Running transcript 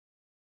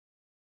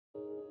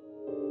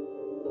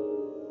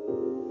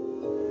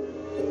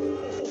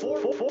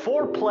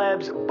For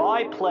plebs,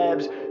 by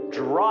plebs,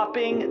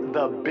 dropping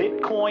the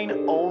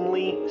Bitcoin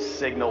only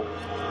signal.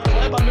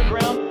 Pleb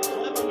Underground.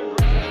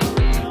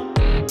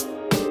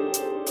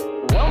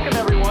 Welcome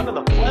everyone to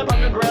the Pleb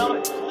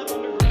Underground.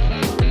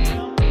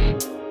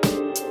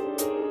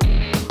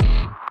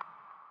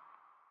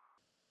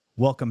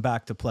 Welcome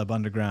back to Pleb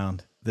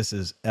Underground. This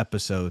is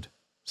episode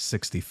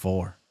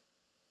 64.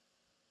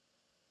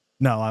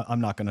 No,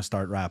 I'm not going to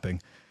start rapping.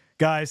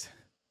 Guys,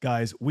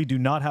 we do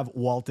not have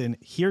Walton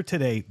here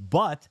today,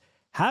 but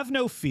have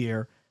no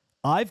fear.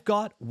 I've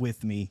got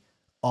with me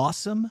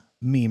awesome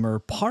memer,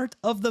 part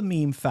of the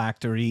Meme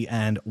Factory,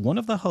 and one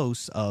of the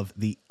hosts of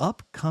the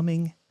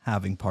upcoming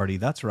Having Party.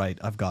 That's right.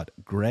 I've got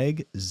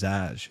Greg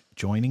Zaj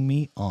joining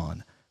me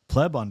on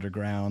Pleb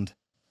Underground.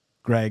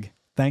 Greg,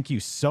 thank you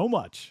so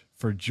much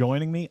for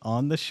joining me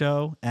on the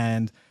show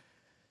and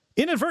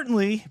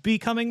inadvertently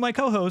becoming my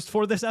co-host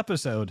for this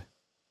episode.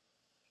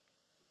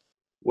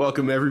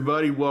 Welcome,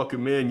 everybody.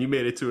 Welcome in. You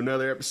made it to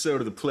another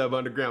episode of the Pleb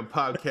Underground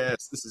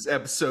podcast. This is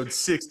episode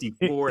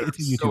 64. I'm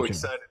so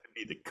excited to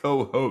be the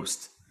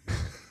co-host.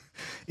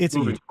 It's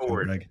moving a YouTube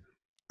forward. Show, Greg.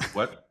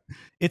 What?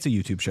 It's a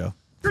YouTube show.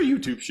 Your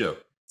YouTube show.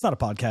 It's not a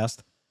podcast.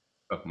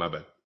 Oh, my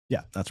bad.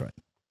 Yeah, that's right.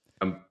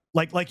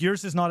 Like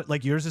yours is not a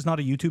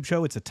YouTube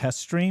show. It's a test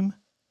stream.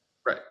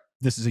 Right.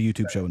 This is a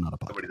YouTube show and not a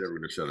podcast. Nobody's ever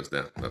going to shut us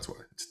down. That's why.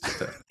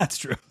 That's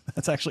true.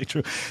 That's actually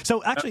true.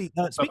 So actually,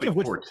 speaking of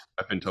which,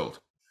 I've been told.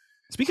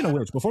 Speaking of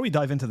which, before we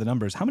dive into the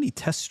numbers, how many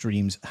test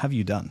streams have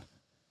you done?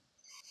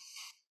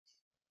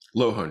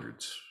 Low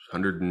hundreds.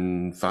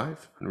 105,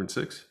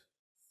 106.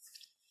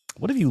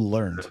 What have you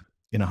learned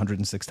in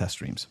 106 test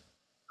streams?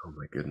 Oh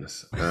my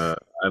goodness.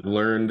 I've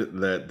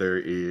learned that there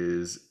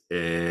is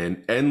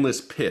an endless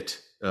pit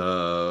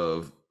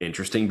of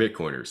interesting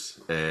Bitcoiners,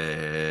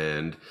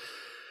 and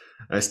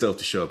I still have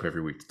to show up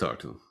every week to talk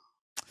to them.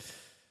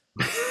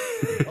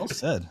 Well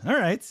said. All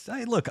right.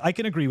 Look, I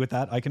can agree with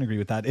that.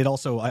 It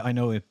also, I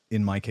know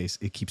in my case,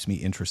 it keeps me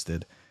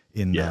interested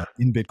in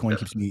Bitcoin,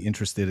 keeps me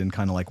interested in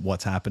kind of like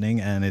what's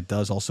happening. And it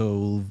does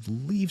also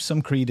leave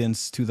some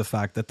credence to the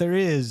fact that there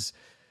is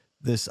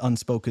this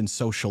unspoken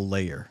social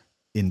layer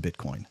in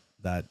Bitcoin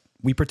that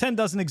we pretend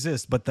doesn't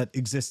exist, but that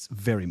exists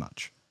very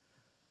much.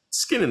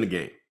 Skin in the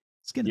game.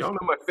 Y'all know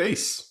my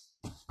face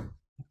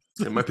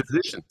and my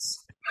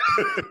positions.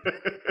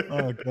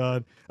 Oh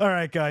God. All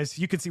right, guys,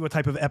 you can see what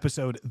type of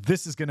episode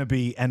this is going to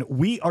be, and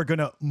we are going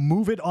to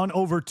move it on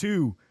over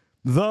to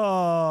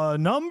the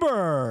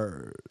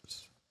numbers.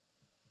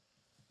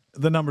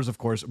 The numbers, of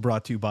course,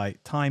 brought to you by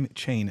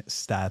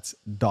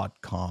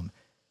timechainstats.com.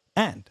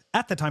 And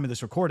at the time of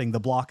this recording, the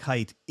block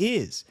height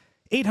is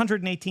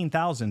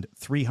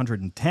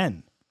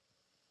 818,310.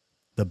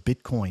 The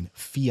Bitcoin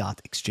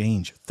fiat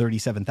exchange,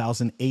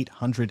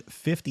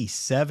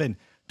 37,857.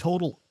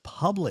 Total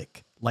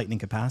public Lightning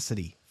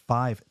capacity,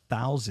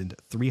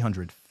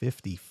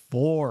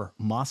 5,354.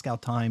 Moscow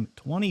time,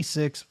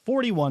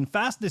 2641.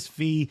 Fastest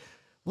fee,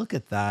 look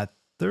at that,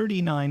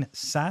 39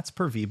 sats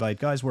per VByte.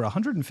 Guys, we're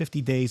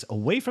 150 days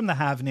away from the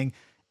halving.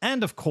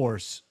 And of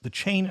course, the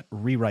chain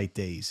rewrite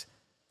days,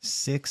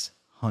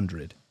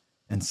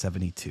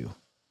 672.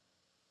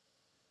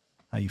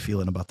 How you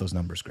feeling about those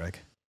numbers, Greg?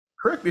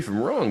 Correct me if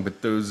I'm wrong,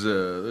 but those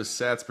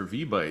sats per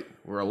VByte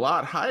were a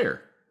lot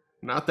higher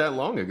not that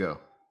long ago.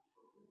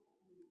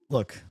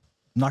 Look,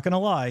 I'm not going to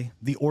lie.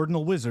 The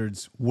Ordinal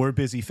wizards were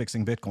busy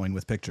fixing Bitcoin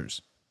with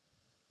pictures.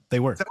 They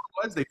were. Is that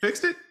what it was? They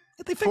fixed it?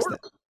 Yeah, they fixed it.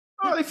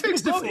 Oh, they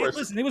fixed it for us.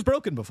 Listen, it was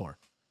broken before.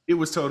 It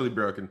was totally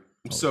broken.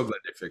 I'm so glad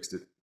they fixed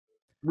it.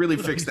 Really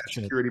fixed that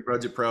security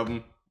budget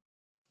problem.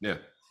 Yeah.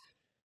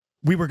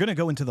 We were going to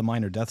go into the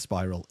minor death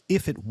spiral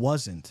if it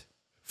wasn't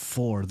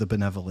for the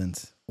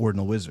benevolent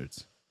Ordinal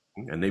wizards.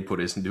 And they put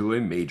us into a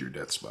major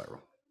death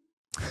spiral.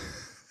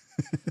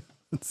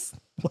 It's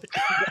like...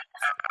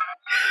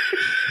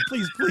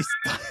 Please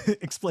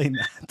explain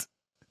that.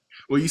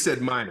 Well, you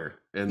said minor,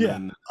 and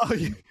then went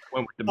with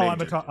the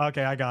major.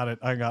 Okay, I got it.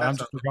 I'm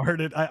just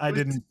regarded. I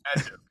didn't.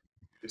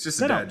 It's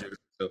just a dad joke.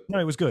 So. No,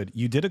 it was good.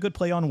 You did a good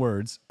play on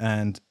words,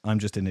 and I'm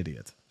just an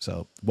idiot.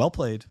 So well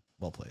played.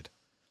 Well played.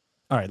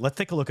 All right, let's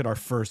take a look at our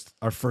first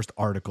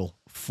article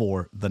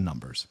for the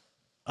numbers.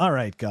 All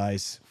right,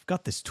 guys, we've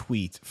got this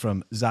tweet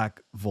from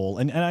Zach Vol,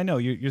 and I know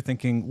you're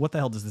thinking, what the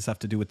hell does this have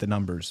to do with the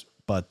numbers?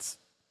 But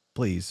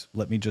please,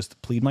 let me just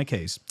plead my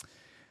case.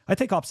 I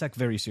take OPSEC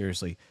very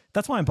seriously.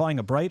 That's why I'm buying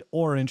a bright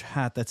orange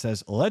hat that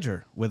says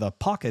Ledger with a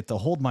pocket to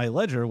hold my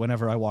ledger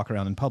whenever I walk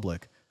around in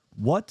public.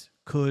 What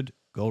could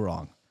go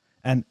wrong?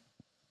 And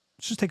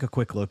let's just take a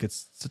quick look.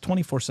 It's a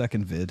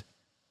 24-second vid.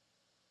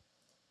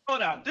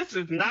 Hold up. This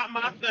is not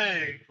my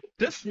thing.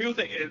 This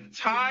music is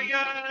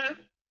tired.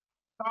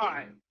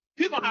 Sorry.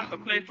 He's going to have to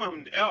play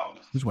something else.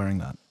 Who's wearing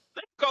that?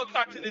 Let's go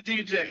talk to the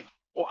DJ,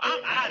 or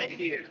I'm out of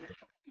here.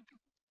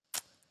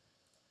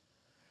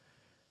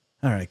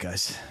 All right,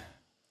 guys.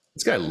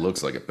 This guy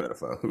looks like a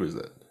pedophile. Who is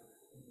that?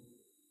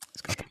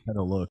 He's got the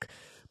pedo look.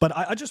 But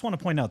I just want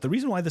to point out, the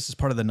reason why this is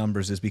part of the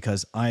numbers is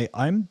because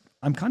I'm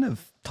kind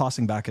of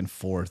tossing back and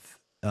forth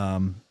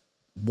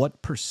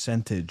what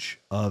percentage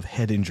of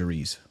head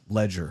injuries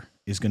Ledger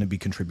is going to be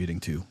contributing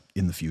to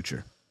in the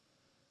future.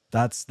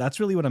 That's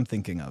really what I'm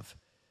thinking of.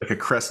 Like a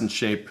crescent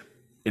shape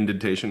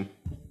indentation.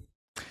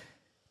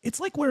 It's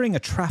like wearing a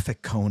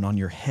traffic cone on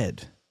your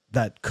head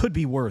that could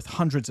be worth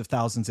hundreds of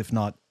thousands, if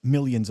not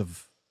millions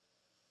of,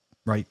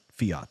 right,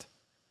 fiat.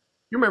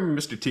 You remember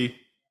Mr. T?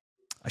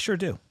 I sure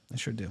do.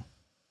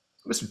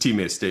 Mr. T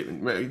made a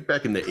statement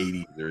back in the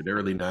 80s or the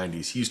early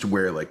 90s. He used to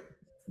wear like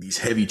these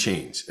heavy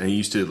chains, and he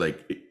used to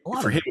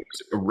for him it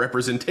was a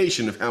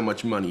representation of how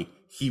much money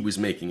he was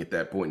making at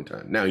that point in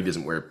time. Now he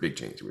doesn't wear big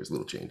chains; he wears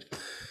little chains.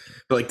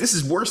 But like this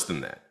is worse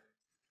than that.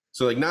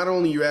 So like not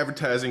only are you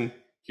advertising,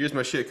 here's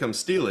my shit, come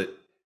steal it.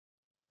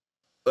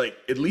 Like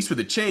at least with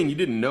the chain, you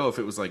didn't know if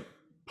it was like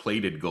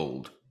plated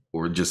gold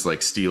or just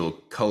like steel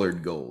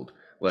colored gold.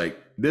 Like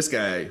this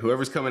guy,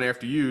 whoever's coming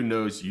after you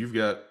knows you've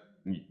got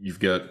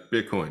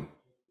Bitcoin,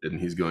 and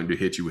he's going to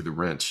hit you with a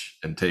wrench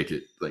and take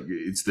it. Like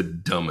it's the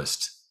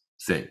dumbest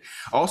thing.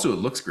 Also, it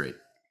looks great.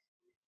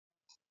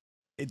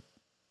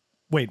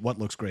 Wait, what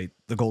looks great?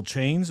 The gold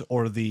chains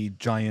or the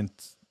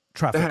giant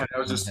traffic? The hat. I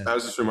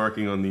was just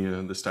remarking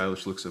on the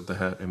stylish looks of the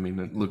hat. I mean,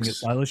 it looks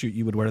stylish.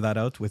 You would wear that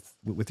out with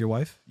your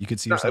wife? You could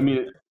see yourself. I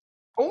mean,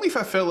 only if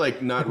I felt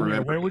like not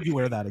remembering. Where would you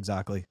wear that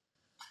exactly?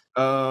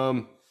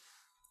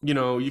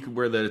 You could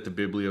wear that at the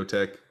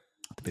bibliothèque.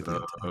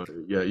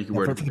 Yeah, you can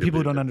wear it. For the people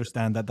who don't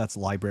understand that's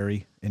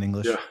library in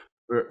English. Yeah,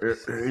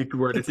 you can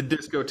wear it at the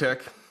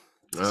discotheque.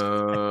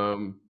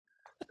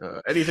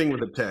 Anything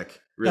with a tech,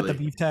 really. Got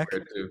the beef tech.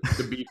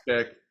 The beef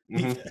tech.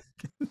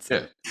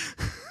 Mm-hmm.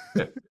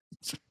 Yeah.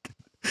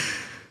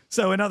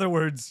 So, in other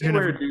words, you're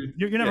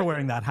never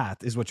wearing that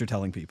hat, is what you're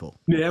telling people.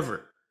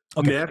 Never.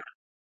 Okay. Never.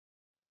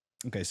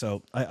 Okay.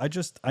 So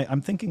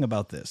I'm thinking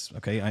about this.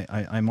 Okay.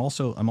 I'm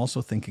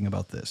also thinking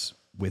about this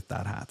with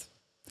that hat.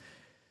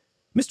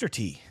 Mr.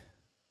 T,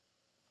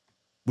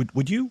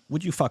 would you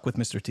fuck with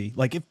Mr. T?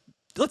 Like if,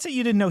 let's say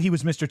you didn't know he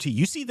was Mr. T.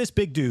 You see this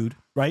big dude,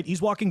 right?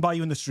 He's walking by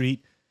you in the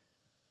street,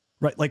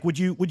 right? Like would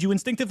you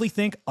instinctively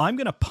think, I'm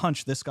going to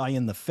punch this guy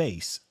in the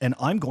face and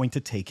I'm going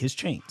to take his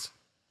chains?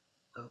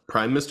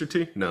 Prime Mr.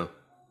 T? No.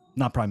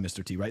 Not Prime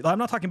Mr. T, right? I'm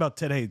not talking about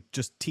today,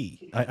 just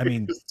T. I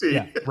mean, T.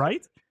 Yeah,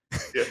 right?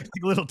 Yeah.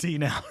 Like little T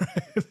now.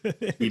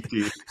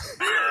 E.T.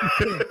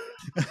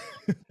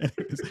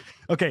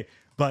 Okay,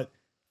 but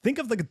think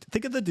of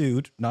the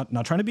dude,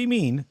 not trying to be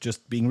mean,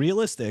 just being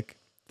realistic.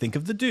 Think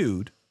of the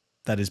dude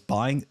that is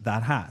buying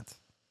that hat,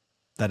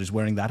 that is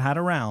wearing that hat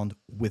around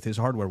with his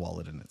hardware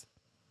wallet in it.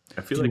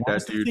 I feel like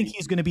that dude. Think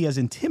he's going to be as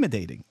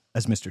intimidating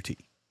as Mr. T?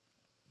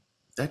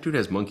 That dude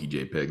has monkey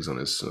JPEGs on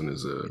his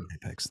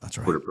JPEGs. That's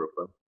right. Twitter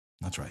profile.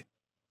 That's right.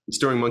 He's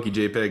storing monkey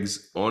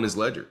JPEGs on his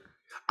ledger.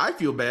 I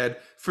feel bad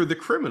for the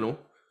criminal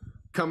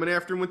coming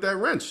after him with that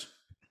wrench.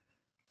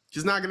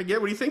 He's not going to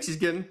get what he thinks he's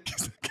getting.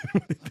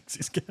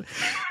 Stuck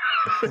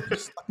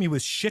me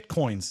with shit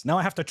coins. Now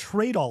I have to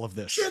trade all of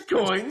this. Shit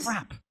coins?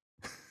 Crap.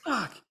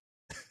 Fuck.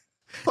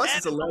 Plus,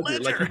 it's a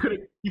ledger. Like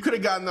you could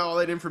have gotten all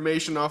that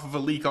information off of a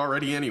leak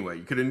already anyway.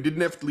 You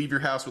didn't have to leave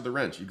your house with a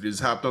wrench. You could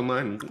just hopped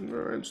online and all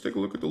right, just take a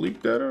look at the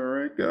leak data. All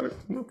right, got it.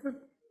 Okay.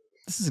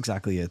 This is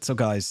exactly it. So,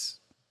 guys,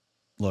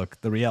 look,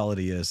 the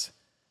reality is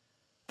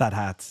that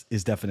hat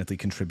is definitely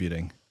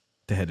contributing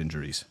to head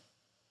injuries.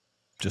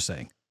 Just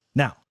saying.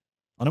 Now,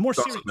 on a more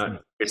serious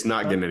note, it's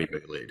not getting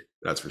anybody laid.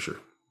 That's for sure.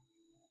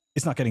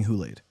 It's not getting who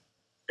laid?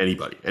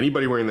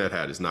 Anybody wearing that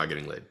hat is not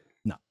getting laid.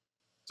 No.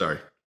 Sorry.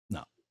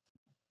 No.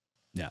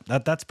 Yeah,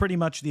 that's pretty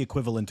much the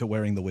equivalent to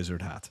wearing the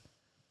wizard hat.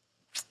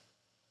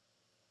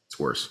 It's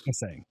worse. Just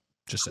saying.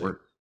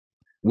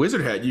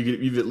 Wizard hat,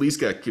 you've at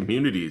least got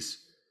communities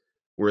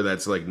where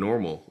that's like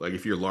normal. Like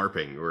if you're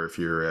LARPing or if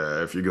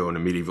you're going to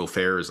medieval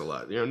fairs a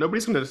lot,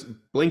 nobody's going to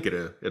blink at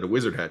a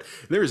wizard hat.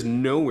 There is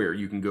nowhere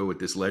you can go with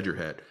this ledger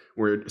hat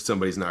where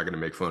somebody's not going to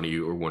make fun of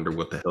you or wonder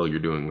what the hell you're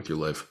doing with your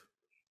life.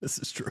 This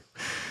is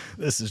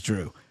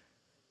true.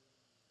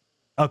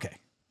 Okay.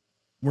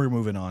 We're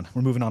moving on.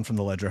 We're moving on from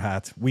the ledger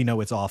hat. We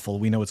know it's awful.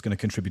 We know it's going to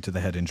contribute to the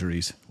head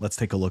injuries. Let's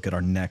take a look at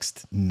our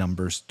next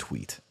numbers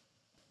tweet.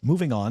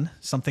 Moving on,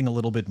 something a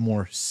little bit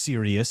more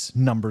serious,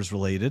 numbers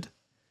related.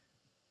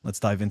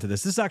 Let's dive into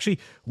this. This is actually,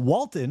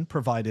 Walton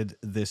provided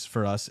this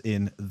for us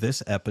in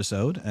this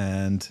episode,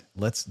 and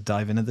let's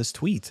dive into this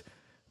tweet.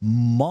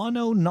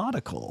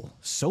 Mononautical.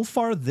 So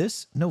far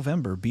this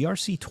November,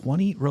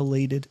 BRC20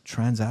 related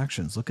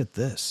transactions. Look at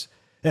this.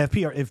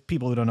 If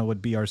people who don't know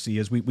what BRC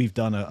is, we've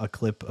done a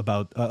clip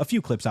about, a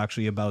few clips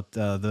actually about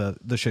the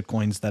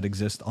shitcoins that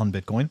exist on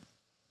Bitcoin.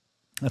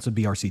 That's what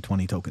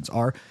BRC20 tokens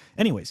are.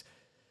 Anyways,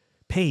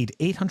 paid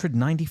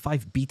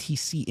 895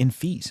 BTC in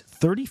fees,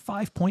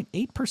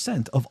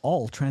 35.8% of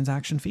all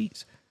transaction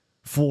fees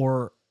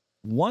for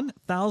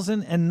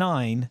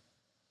 1,009.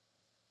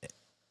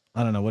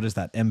 I don't know, what is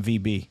that?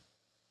 MVB.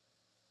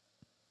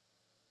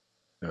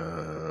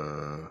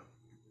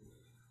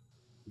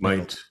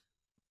 Might.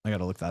 I got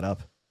to look that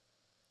up.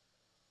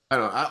 I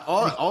don't know.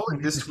 All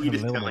this tweet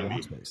is telling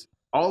me.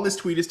 All this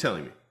tweet is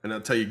telling me, and I'll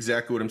tell you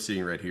exactly what I'm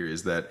seeing right here,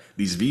 is that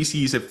these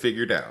VCs have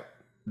figured out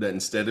that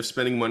instead of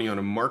spending money on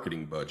a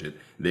marketing budget,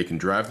 they can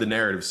drive the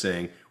narrative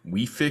saying,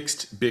 we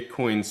fixed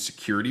Bitcoin's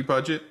security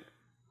budget,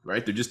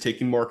 right? They're just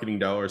taking marketing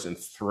dollars and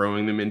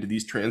throwing them into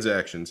these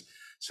transactions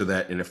so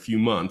that in a few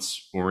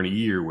months or in a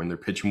year when they're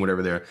pitching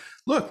whatever they're,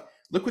 look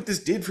what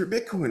this did for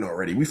Bitcoin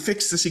already. We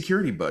fixed the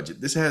security budget.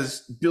 This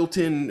has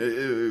built-in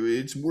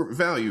its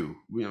value.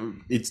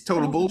 It's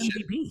total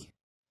bullshit.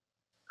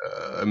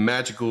 A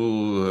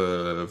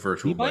magical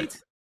virtual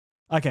byte.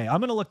 Okay, I'm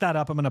going to look that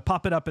up. I'm going to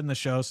pop it up in the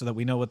show so that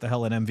we know what the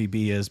hell an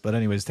MVB is. But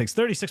anyways, it takes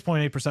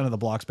 36.8% of the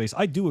block space.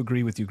 I do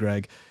agree with you,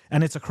 Greg.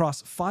 And it's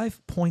across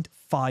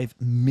 5.5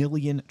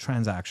 million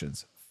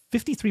transactions.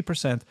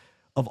 53%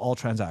 of all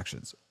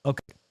transactions.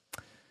 Okay.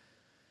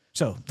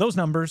 So those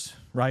numbers,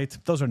 right?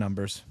 Those are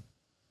numbers.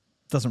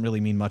 Doesn't really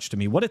mean much to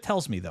me. What it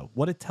tells me, though,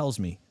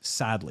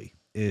 sadly,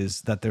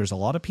 is that there's a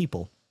lot of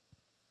people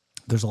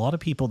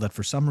that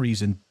for some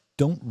reason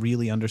don't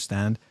really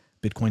understand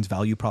Bitcoin's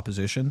value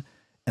proposition.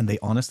 And they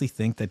honestly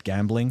think that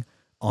gambling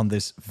on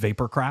this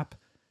vapor crap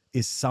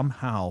is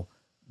somehow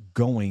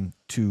going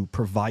to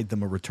provide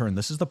them a return.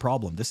 This is the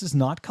problem. This is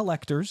not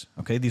collectors,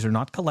 okay? These are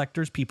not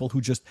collectors, people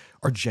who just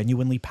are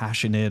genuinely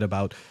passionate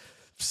about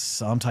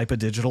some type of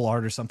digital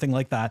art or something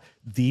like that.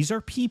 These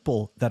are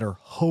people that are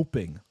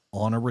hoping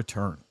on a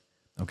return,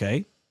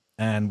 okay?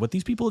 And what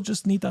these people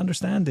just need to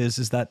understand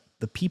is that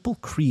the people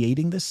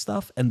creating this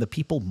stuff and the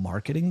people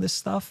marketing this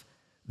stuff,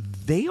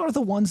 they are the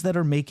ones that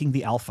are making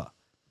the alpha.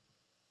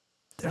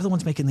 They're the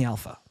ones making the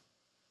alpha.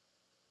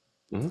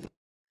 Mm-hmm.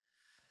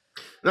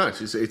 No,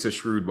 it's a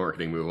shrewd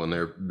marketing move on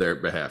their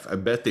behalf. I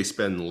bet they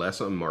spend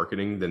less on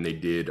marketing than they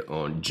did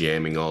on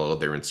jamming all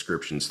of their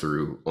inscriptions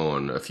through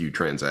on a few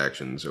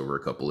transactions over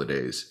a couple of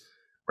days,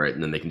 right?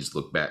 And then they can just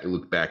look back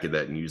at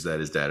that and use that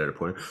as data to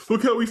point.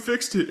 Look how we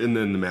fixed it. And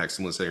then the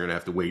maximalists are gonna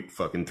have to wait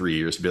fucking 3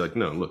 years to be like,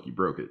 no, look, you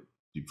broke it,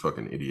 you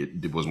fucking idiot.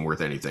 It wasn't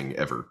worth anything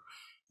ever.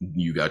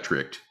 You got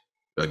tricked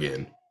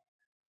again.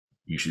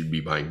 You should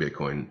be buying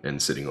Bitcoin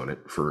and sitting on it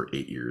for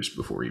 8 years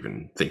before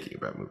even thinking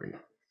about moving it.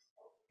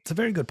 It's a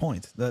very good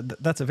point.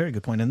 That's a very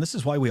good point. And this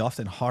is why we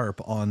often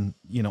harp on,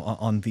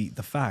 on the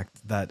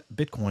fact that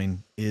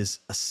Bitcoin is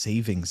a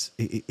savings.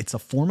 It's a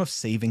form of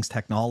savings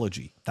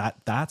technology.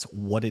 That's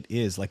what it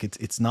is. Like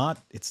it's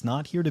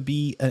not here to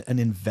be an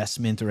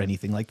investment or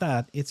anything like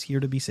that. It's here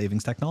to be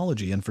savings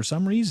technology. And for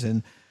some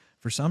reason,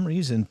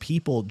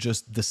 people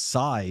just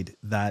decide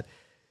that,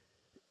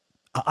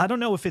 I don't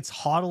know if it's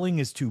hodling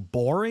is too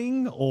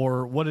boring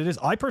or what it is.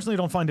 I personally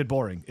don't find it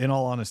boring, in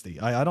all honesty.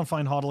 I don't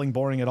find hodling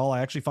boring at all. I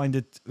actually find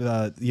it,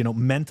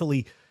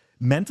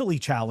 mentally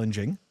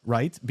challenging,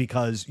 right?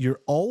 Because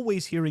you're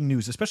always hearing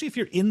news, especially if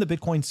you're in the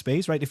Bitcoin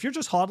space, right? If you're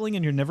just hodling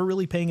and you're never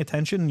really paying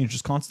attention and you're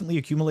just constantly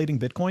accumulating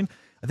Bitcoin,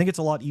 I think it's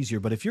a lot easier.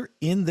 But if you're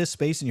in this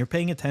space and you're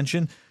paying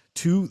attention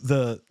to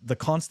the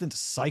constant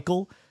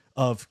cycle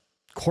of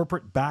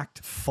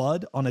corporate-backed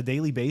FUD on a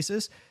daily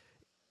basis,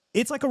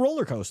 it's like a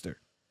roller coaster.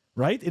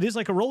 Right? It is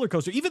like a roller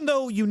coaster. Even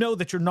though you know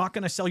that you're not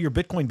going to sell your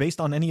Bitcoin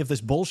based on any of this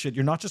bullshit,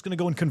 you're not just going to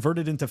go and convert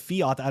it into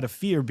fiat out of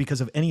fear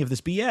because of any of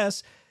this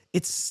BS,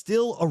 it's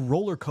still a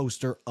roller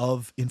coaster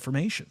of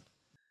information.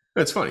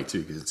 It's funny,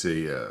 too, because it's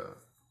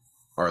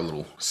our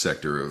little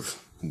sector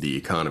of the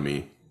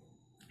economy,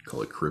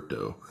 call it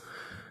crypto.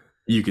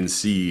 You can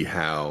see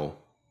how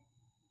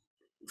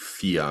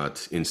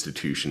fiat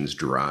institutions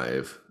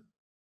drive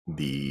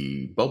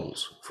the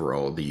bubbles for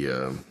all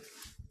the...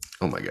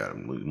 oh my God,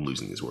 I'm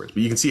losing these words.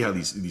 But you can see how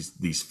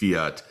these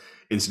fiat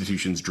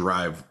institutions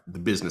drive the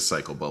business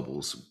cycle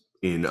bubbles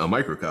in a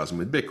microcosm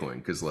with Bitcoin.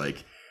 Because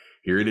like,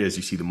 here it is,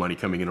 you see the money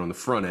coming in on the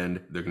front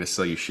end. They're going to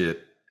sell you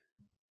shit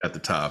at the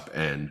top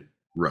and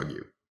rug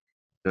you.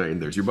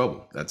 And there's your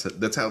bubble.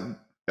 That's how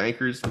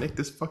bankers make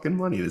this fucking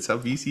money. That's how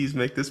VCs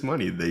make this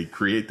money. They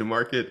create the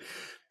market,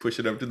 push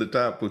it up to the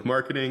top with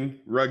marketing,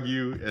 rug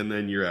you, and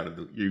then you're out of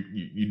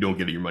you don't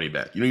get your money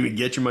back. You don't even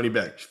get your money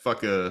back.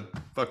 Fuck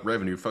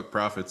revenue, fuck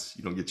profits.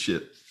 You don't get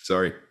shit.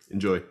 Sorry.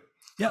 Enjoy.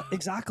 Yeah,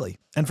 exactly.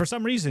 And for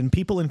some reason,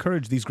 people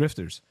encourage these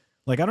grifters.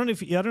 Like I don't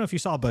know if you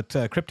saw, but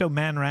Crypto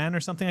Man Ran or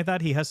something like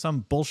that. He has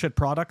some bullshit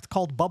product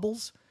called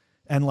Bubbles.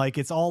 And like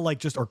it's all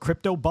like or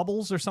crypto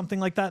bubbles or something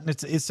like that. And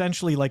it's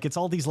essentially like it's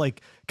all these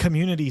like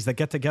communities that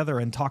get together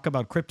and talk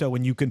about crypto.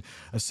 And you can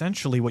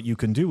essentially what you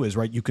can do is,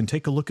 right, you can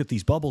take a look at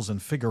these bubbles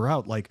and figure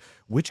out like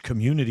which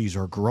communities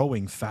are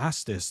growing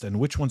fastest and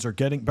which ones are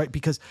getting right.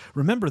 Because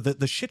remember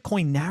that the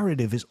shitcoin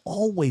narrative is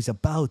always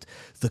about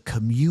the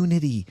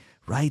community,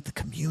 right? The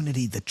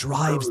community that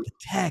drives the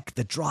tech,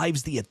 that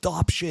drives the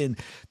adoption,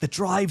 that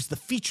drives the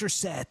feature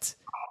set.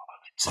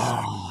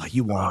 Oh,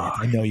 you want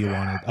it. I know you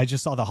want it. I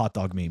just saw the hot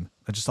dog meme.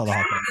 I just saw the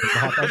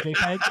hot dog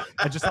JPEG.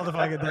 I just saw the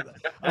fucking...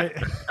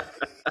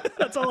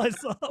 that's all I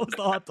saw was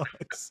the hot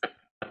dogs.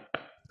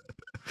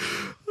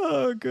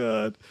 Oh,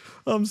 God.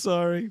 I'm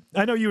sorry.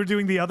 I know you were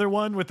doing the other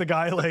one with the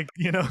guy, like,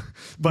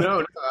 but...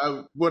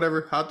 No,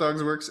 whatever. Hot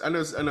dogs works. I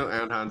know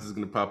Aaron Hans is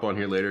going to pop on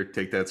here later,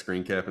 take that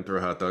screen cap and throw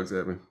hot dogs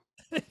at me.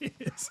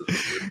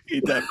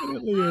 He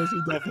definitely is.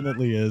 He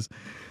definitely is.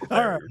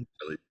 All right.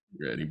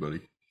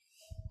 Anybody.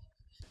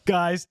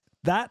 Guys,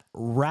 that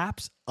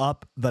wraps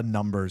up the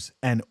numbers,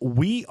 and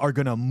we are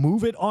going to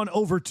move it on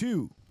over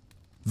to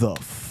the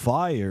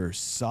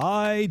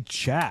Fireside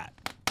Chat.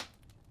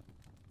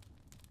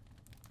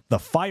 The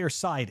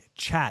Fireside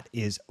Chat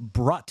is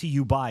brought to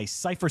you by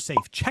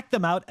CipherSafe. Check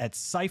them out at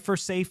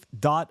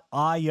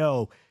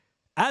cyphersafe.io.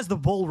 As the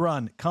bull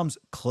run comes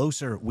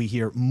closer, we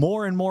hear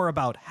more and more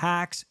about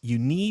hacks. You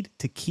need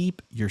to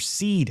keep your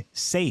seed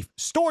safe.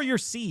 Store your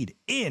seed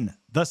in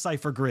the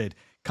Cypher Grid.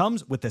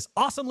 Comes with this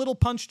awesome little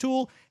punch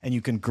tool, and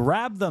you can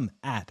grab them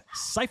at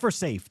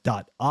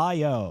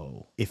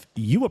cyphersafe.io. If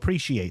you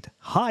appreciate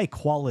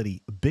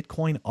high-quality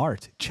Bitcoin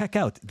art, check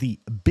out the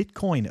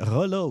Bitcoin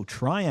Rouleau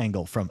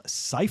Triangle from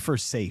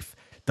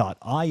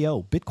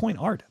cyphersafe.io.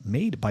 Bitcoin art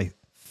made by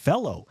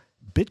fellow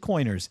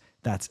Bitcoiners.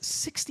 That's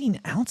 16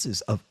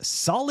 ounces of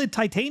solid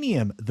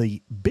titanium,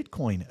 the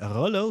Bitcoin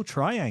Rouleau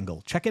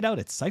Triangle. Check it out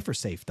at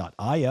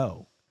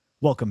cyphersafe.io.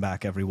 Welcome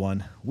back,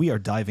 everyone. We are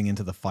diving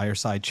into the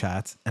Fireside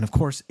Chat, and of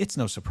course, it's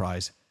no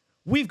surprise.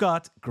 We've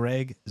got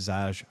Greg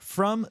Zaj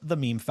from the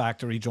Meme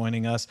Factory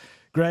joining us.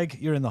 Greg,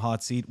 you're in the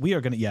hot seat. We are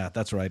going to, yeah,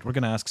 that's right. We're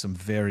going to ask some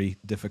very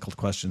difficult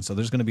questions, so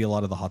there's going to be a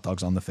lot of the hot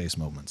dogs on the face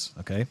moments,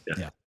 okay?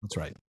 Yeah, that's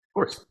right. Of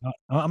course.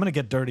 I'm going to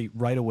get dirty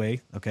right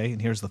away, okay?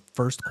 And here's the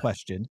first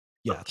question.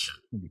 Yeah, it's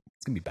going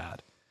to be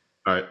bad.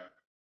 All right.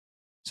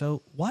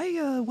 So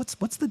why,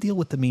 what's the deal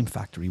with the Meme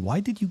Factory?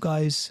 Why did you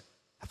guys...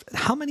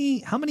 How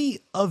many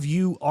of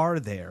you are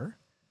there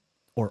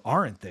or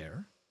aren't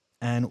there?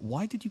 And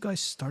why did you guys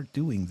start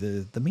doing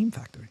the Meme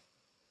Factory?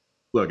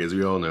 Look, as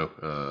we all know,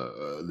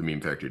 the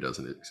Meme Factory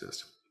doesn't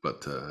exist.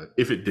 But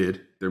if it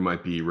did, there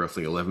might be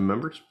roughly 11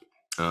 members.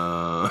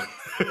 And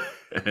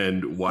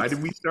why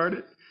did we start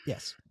it?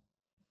 Yes.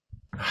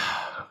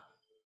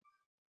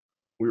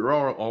 We were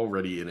all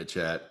already in a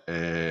chat,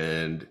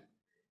 and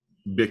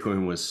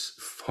Bitcoin was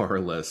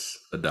far less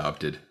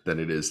adopted than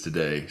it is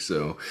today.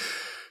 So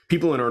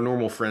people in our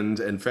normal friends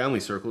and family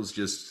circles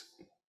just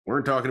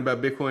weren't talking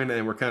about Bitcoin,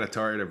 and we're kind of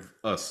tired of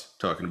us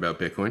talking about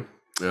Bitcoin.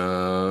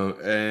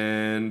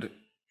 And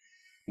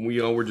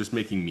we all were just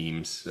making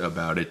memes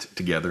about it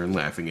together and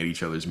laughing at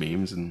each other's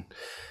memes. And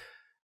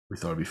we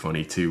thought it'd be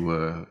funny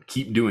to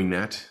keep doing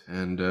that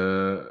and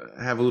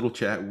have a little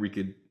chat where we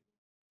could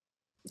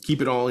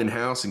keep it all in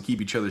house and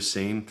keep each other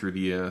sane through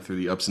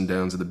the ups and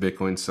downs of the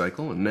Bitcoin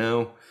cycle. And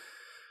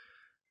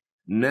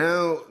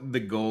now the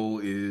goal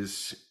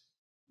is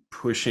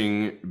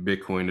pushing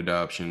Bitcoin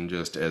adoption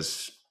just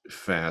as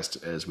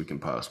fast as we can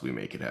possibly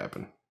make it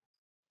happen.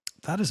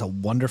 That is a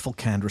wonderful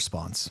canned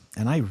response,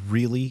 and I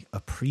really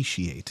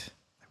appreciate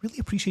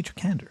your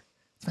candor.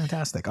 It's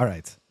fantastic. All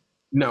right.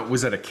 Now,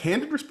 was that a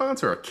candid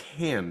response or a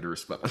canned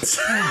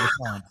response? Canned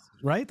response,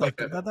 right? Like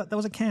that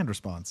was a canned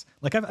response.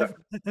 Like that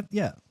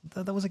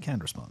was a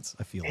canned response.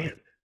 I feel like.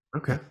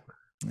 Okay.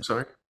 I'm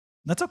sorry.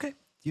 That's okay.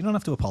 You don't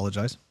have to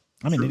apologize.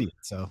 I'm an idiot,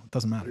 so it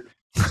doesn't matter.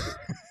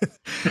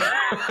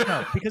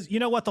 No, because you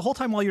know what? The whole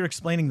time while you're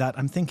explaining that,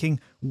 I'm thinking,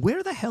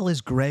 where the hell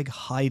is Greg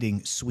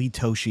hiding Sweet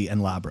Toshi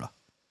and Labra?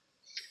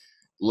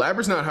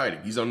 Labra's not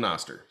hiding. He's on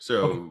Nostr.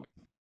 So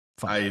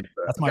okay.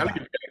 That's my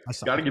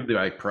gotta give the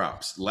guy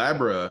props.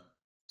 Labra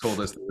told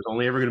us there was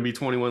only ever going to be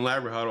 21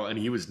 Labra HODL, and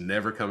he was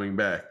never coming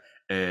back.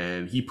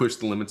 And he pushed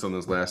the limits on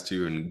those last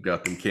two and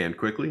got them canned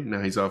quickly.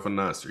 Now he's off on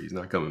Nostr. He's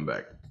not coming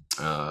back.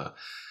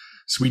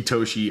 Sweet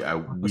Toshi,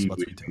 we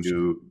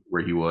knew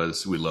where he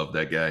was. We love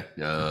that guy.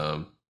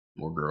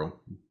 Or girl,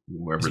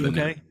 whoever. Is he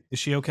okay? Is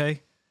she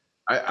okay?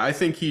 I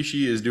think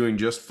she is doing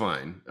just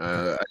fine.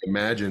 I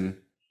imagine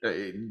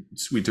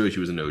Sweet Toshi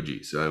was an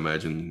OG, so I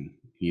imagine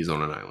he's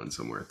on an island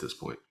somewhere at this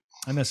point.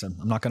 I miss him.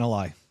 I'm not gonna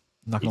lie.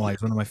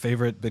 He's one of my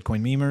favorite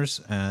Bitcoin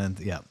memers, and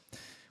yeah,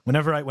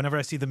 whenever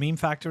I see the Meme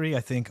Factory, I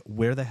think,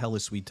 where the hell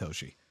is Sweet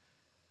Toshi?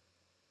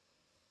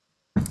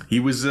 He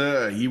was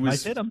I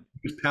did him.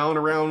 He was palling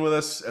around with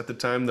us at the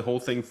time the whole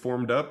thing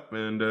formed up,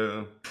 and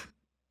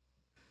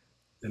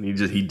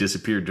he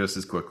disappeared just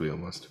as quickly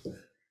almost.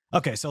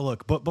 Okay, so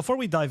look, but before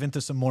we dive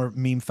into some more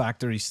Meme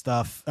Factory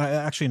stuff,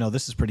 actually no,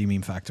 this is pretty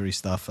Meme Factory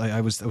stuff.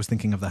 I was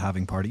thinking of the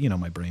halving party. You know,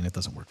 my brain, it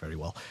doesn't work very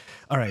well.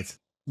 All right,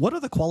 what are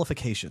the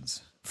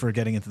qualifications for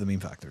getting into the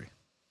Meme Factory?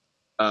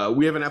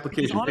 We have an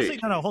application honestly, page.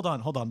 No, hold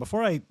on.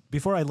 Before I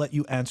let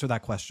you answer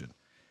that question,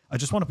 I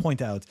just want to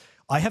point out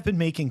I have been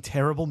making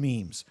terrible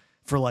memes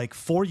for like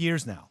 4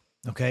 years now.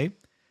 Okay,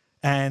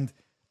 and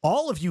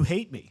all of you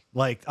hate me.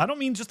 Like, I don't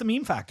mean just the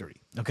Meme Factory.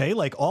 Okay,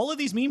 like all of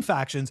these meme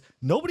factions,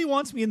 nobody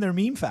wants me in their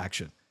meme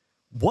faction.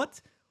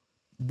 What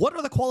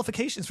are the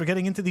qualifications for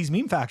getting into these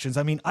meme factions?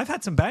 I mean, I've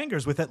had some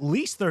bangers with at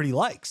least 30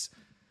 likes.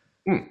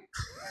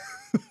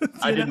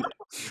 I didn't.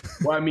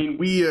 Well, I mean,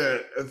 we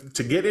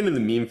to get into the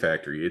Meme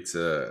Factory, it's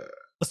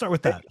Let's start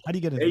with that. How do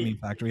you get into the Meme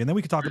Factory? And then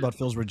we can talk about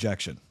Phil's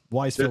rejection.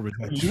 Why is Phil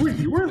rejected?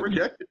 You weren't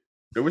rejected.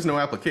 There was no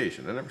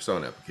application. I never saw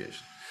an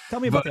application. Tell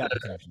me about the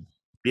application.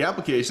 The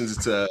applications,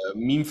 it's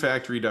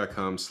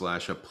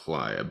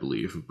memefactory.com/apply, I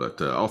believe.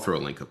 But I'll throw a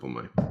link up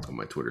on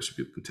my Twitter so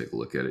people can take a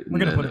look at it. We're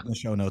going to put it in the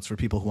show notes for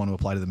people who want to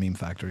apply to the Meme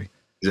Factory.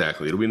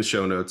 Exactly. It'll be in the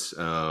show notes.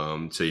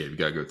 So yeah, you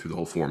got to go through the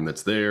whole form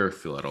that's there,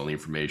 fill out all the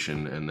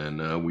information, and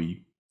then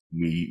we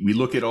we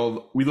look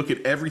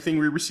at everything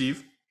we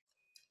receive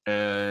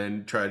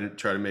and try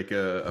to make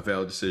a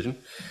valid decision.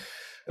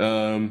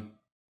 And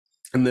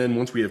then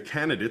once we have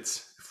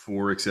candidates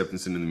for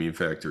acceptance into the meme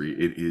factory,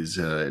 it needs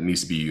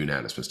to be a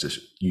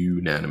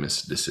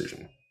unanimous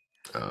decision,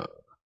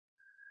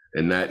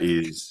 and that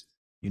is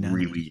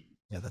really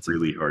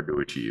really hard to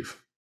achieve.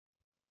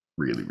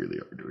 Really, really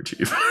hard to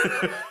achieve.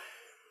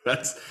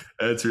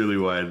 That's really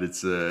why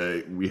it's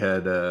we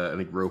had I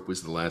think Rope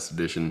was the last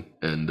edition,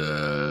 and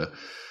I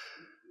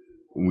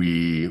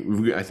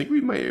think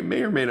we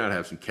may or may not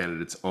have some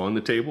candidates on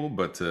the table,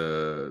 but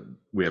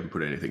we haven't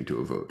put anything to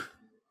a vote.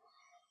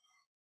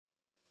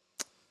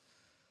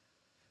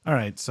 All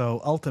right,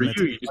 so ultimate.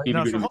 So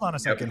hold on a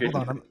second.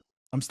 Hold on.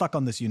 I'm stuck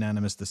on this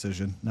unanimous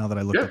decision now that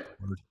I looked up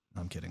the word.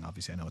 No, I'm kidding.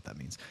 Obviously, I know what that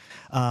means.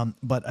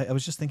 But I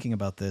was just thinking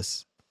about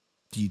this.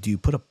 Do you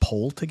put a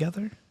poll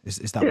together? Is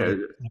that what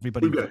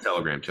everybody? We've got a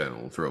Telegram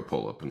channel. We'll throw a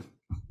poll up. And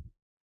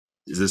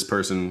is this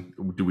person?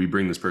 Do we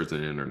bring this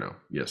person in or no?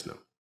 Yes, no.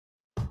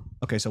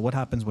 Okay, so what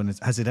happens when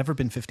has it ever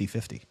been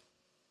 50-50?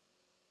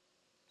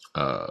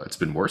 It's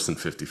been worse than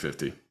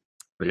 50-50.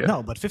 But yeah.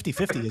 No, but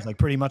 50-50 is like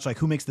pretty much like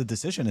who makes the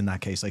decision in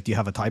that case? Like, do you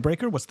have a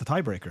tiebreaker? What's the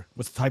tiebreaker?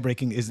 What's the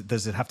tie-breaking?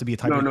 Does it have to be a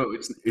tiebreaker? No,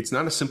 it's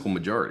not a simple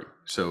majority.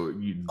 So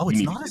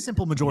it's not a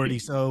simple majority.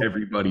 So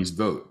everybody's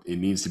vote. It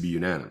needs to be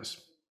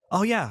unanimous.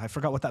 Oh yeah, I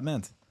forgot what that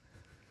meant.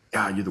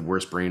 God, you're the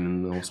worst brain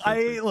in the whole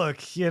country.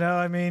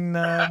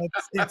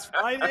 It's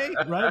Friday,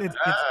 right? It's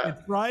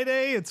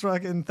Friday. It's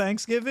fucking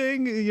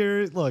Thanksgiving.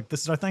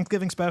 This is our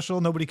Thanksgiving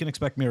special. Nobody can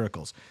expect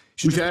miracles.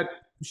 We've had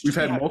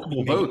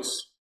multiple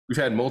votes. We've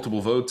had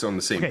multiple votes on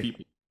the same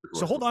people.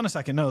 So hold on a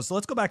second. No, so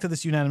let's go back to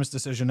this unanimous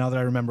decision now that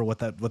I remember what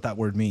that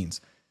word means.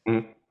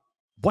 Mm-hmm.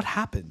 What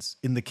happens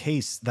in the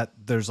case that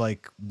there's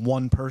like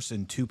one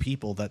person, two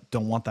people that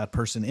don't want that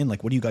person in?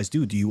 Like, what do you guys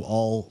do? Do you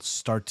all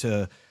start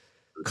to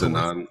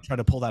try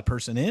to pull that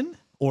person in?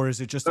 Or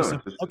is it just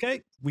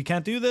okay, we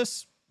can't do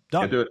this?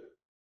 Done. Can't do it.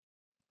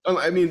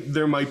 I mean,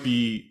 there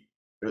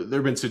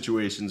have been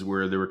situations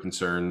where there were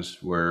concerns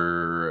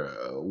where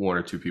one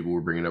or two people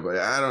were bringing up,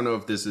 I don't know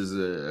if this is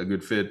a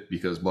good fit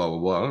because blah, blah,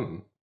 blah.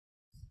 And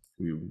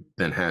we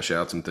then hash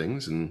out some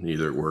things and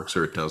either it works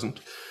or it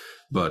doesn't.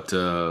 But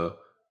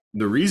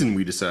the reason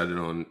we decided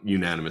on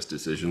unanimous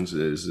decisions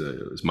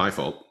is my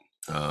fault.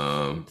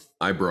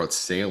 I brought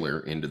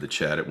Sailor into the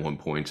chat at one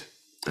point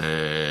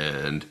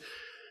and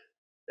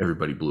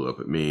everybody blew up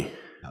at me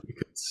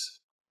because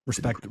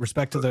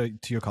respect to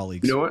your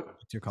colleagues. You know what?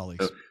 To your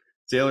colleagues.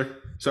 Sailor,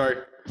 sorry,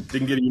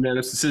 didn't get a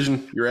unanimous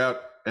decision. You're out.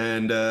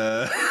 And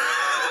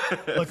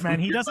look, man,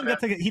 he doesn't get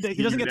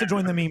to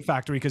join the meme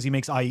factory because he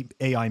makes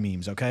AI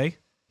memes. Okay,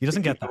 he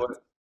doesn't get that.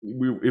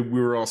 We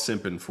were all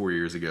simping 4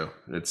 years ago.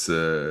 It's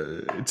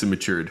a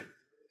matured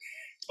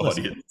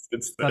audience.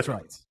 That's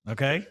right.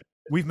 Okay,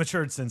 we've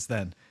matured since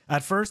then.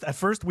 At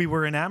first, we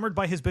were enamored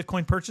by his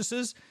Bitcoin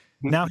purchases.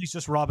 Now he's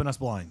just robbing us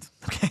blind.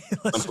 Okay,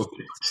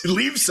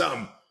 leave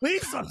some.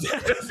 Leave some.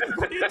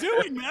 What are you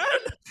doing, man?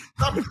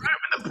 I'm grabbing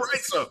the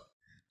price up.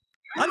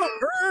 I don't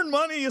earn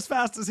money as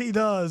fast as he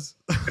does.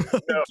 Are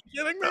you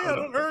kidding me? I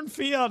don't earn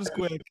fiat as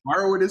quick.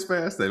 Borrow it as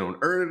fast. They don't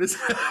earn it as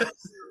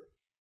fast.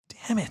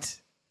 Damn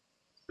it.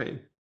 Pain.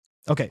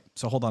 Okay,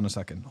 so hold on a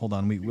second. Hold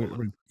on.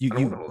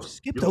 You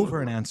skipped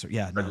over an answer.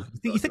 Yeah, no.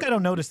 You think I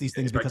don't notice these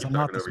things because I'm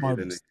not the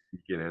smartest. You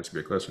can't answer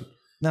my question.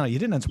 No, you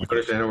didn't answer my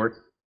question. Understand how it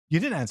works? You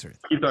didn't answer it.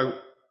 Keep talking.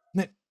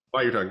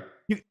 Why you're talking?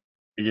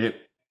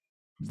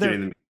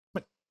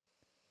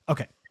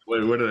 Okay.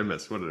 What did I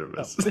miss?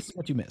 This is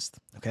what you missed.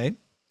 Okay.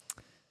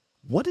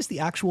 What is the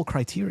actual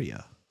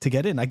criteria to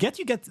get in? I get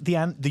you get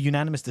the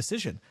unanimous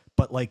decision,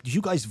 but like, do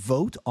you guys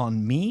vote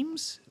on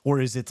memes,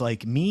 or is it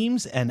like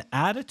memes and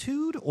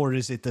attitude, or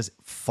does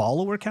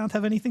follower count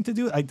have anything to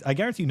do? I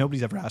guarantee you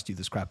nobody's ever asked you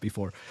this crap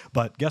before,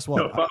 but guess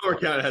what? No, follower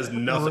count has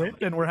nothing.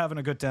 And we're having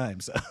a good time.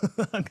 So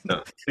I'm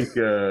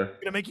gonna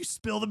make you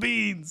spill the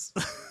beans.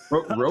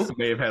 Rope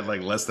may have had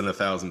like less than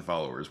 1,000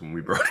 followers when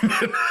we brought him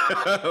in.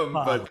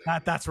 But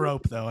that's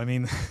Rope though. I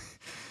mean,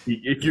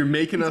 if you're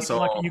making us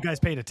all, you guys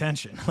paid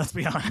attention. Let's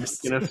be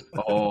honest. Making us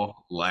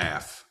all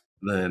laugh,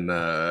 then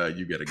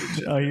you get a good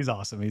chance. Oh, he's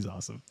awesome. He's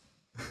awesome.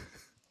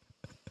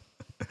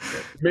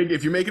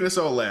 If you're making us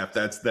all laugh,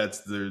 that's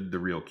the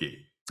real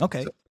key.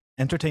 Okay. So,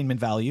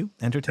 entertainment value.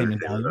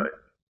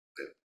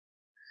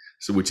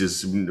 So, which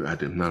is,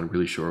 I'm not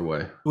really sure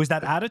why. Was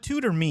that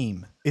attitude or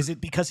meme? Is it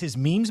because his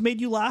memes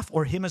made you laugh,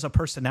 or him as a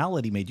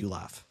personality made you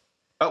laugh?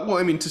 Well,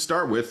 I mean, to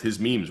start with, his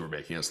memes were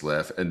making us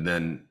laugh, and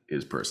then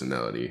his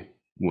personality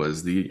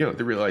was the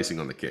real icing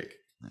on the cake.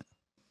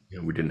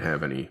 We didn't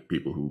have any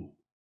people who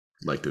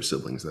liked their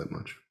siblings that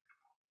much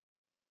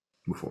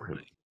before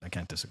him. I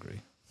can't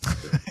disagree.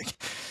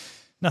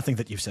 Nothing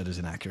that you've said is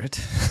inaccurate.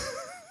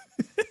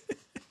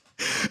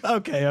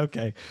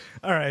 Okay.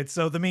 All right.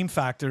 So the meme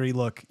factory,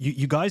 look,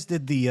 you guys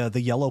did the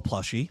yellow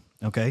plushie.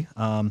 Okay.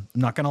 I'm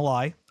not going to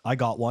lie. I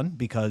got one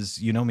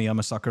because you know me, I'm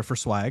a sucker for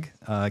swag.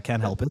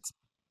 Can't help it.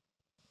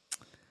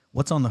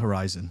 What's on the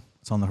horizon?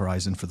 What's on the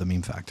horizon for the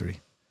meme factory?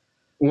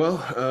 Well,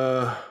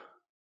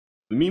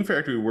 the meme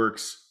factory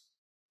works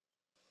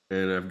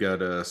and I've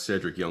got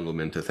Cedric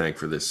Youngelman to thank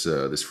for this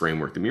this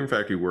framework. The Meme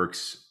Factory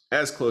works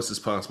as close as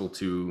possible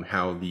to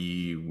how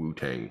the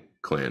Wu-Tang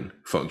Clan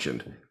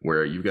functioned,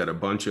 where you've got a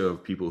bunch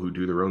of people who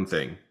do their own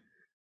thing,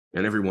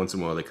 and every once in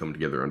a while they come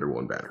together under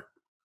one banner.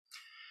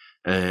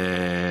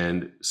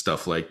 And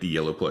stuff like the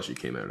yellow plushie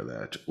came out of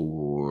that,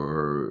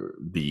 or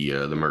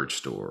the merch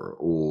store,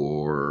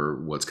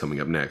 or what's coming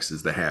up next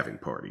is the halving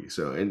party.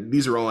 So, and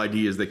these are all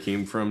ideas that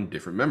came from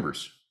different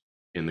members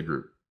in the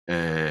group,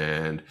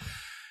 and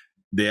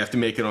they have to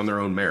make it on their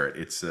own merit.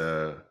 It's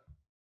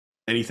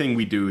anything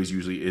we do is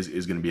usually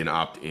is going to be an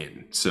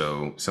opt-in.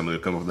 So somebody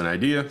will come up with an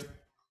idea.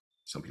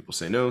 Some people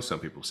say no, some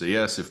people say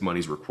yes. If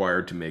money's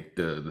required to make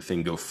the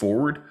thing go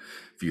forward,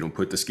 if you don't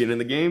put the skin in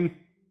the game,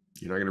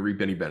 you're not going to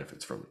reap any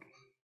benefits from it.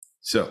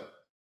 So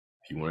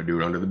if you want to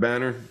do it under the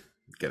banner,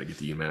 you've got to get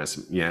the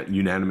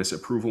unanimous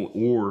approval,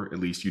 or at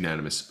least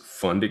unanimous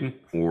funding,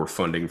 or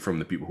funding from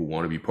the people who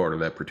want to be part of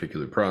that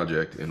particular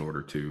project in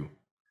order to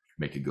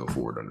make it go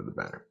forward under the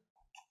banner.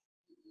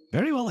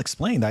 Very well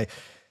explained. I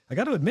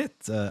got to admit,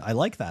 I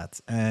like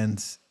that.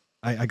 And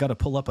I got to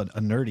pull up a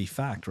nerdy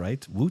fact,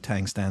 right?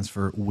 Wu-Tang stands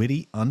for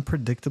witty,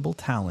 unpredictable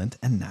talent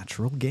and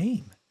natural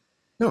game.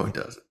 No, it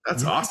doesn't.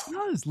 That's awesome. It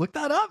does. Look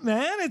that up,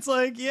 man. It's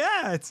like,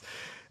 yeah, it's.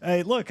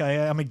 Hey, look,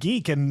 I'm a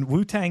geek, and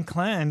Wu-Tang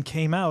Clan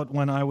came out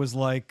when I was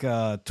like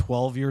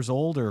 12 years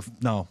old, or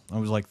no, I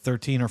was like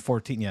 13 or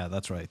 14. Yeah,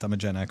 that's right. I'm a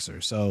Gen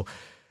Xer. So,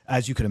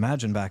 as you could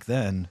imagine, back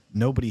then,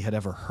 nobody had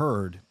ever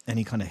heard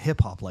any kind of hip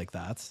hop like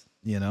that,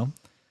 you know,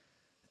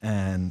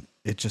 and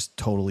it just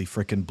totally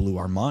freaking blew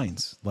our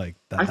minds. Like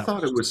that. I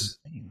thought it was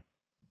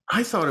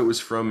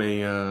from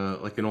a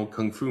like an old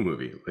kung fu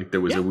movie. Like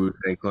there was a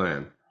Wu-Tang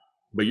Clan.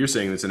 But you're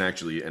saying it's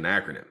actually an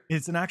acronym.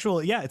 It's an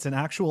actual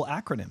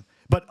acronym.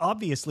 But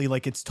obviously,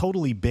 like it's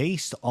totally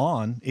based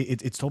on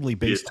it's totally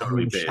based on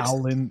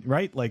Shaolin,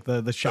 right? Like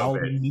the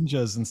Shaolin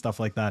ninjas and stuff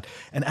like that.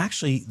 And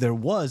actually, there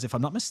was, if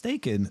I'm not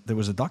mistaken, there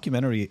was a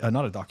documentary,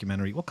 not a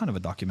documentary. What kind of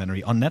a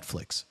documentary on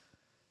Netflix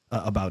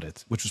about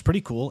it, which was pretty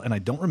cool. And I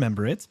don't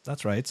remember it.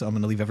 That's right. So I'm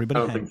going to leave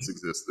everybody. I don't think this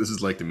exists. This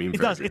is like the meme. It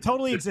does. It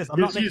totally exists.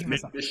 I'm not making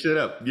this up. This shit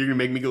up. You're gonna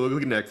make me go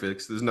look at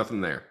Netflix. There's nothing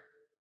there.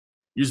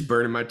 You're just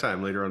burning my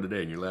time later on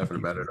today, and you're laughing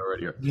about it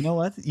already. You know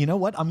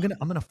what? I'm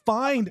gonna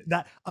find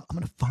that. I'm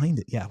gonna find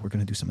it. Yeah, we're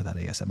gonna do some of that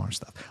ASMR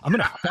stuff. I'm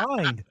gonna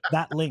find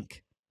that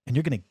link, and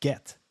you're gonna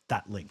get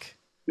that link.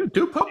 Yeah,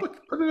 do it public.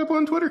 Put it up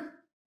on Twitter.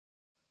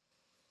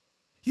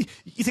 You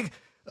think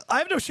I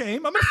have no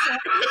shame? I'm gonna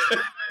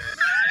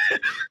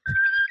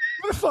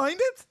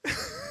find it.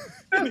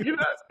 You're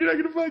not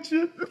gonna find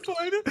shit.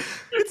 Find it.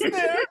 It's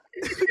there.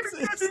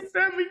 It's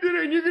family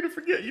dinner, and you're gonna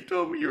forget you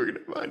told me you were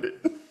gonna find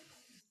it.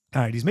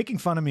 All right, he's making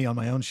fun of me on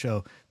my own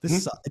show. This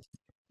is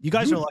you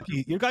guys are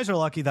lucky. You guys are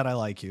lucky that I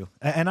like you,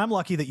 and I'm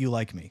lucky that you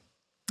like me.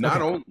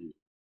 Not only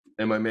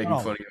am I making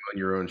fun of you on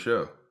your own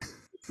show,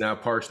 it's now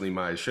partially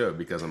my show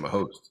because I'm a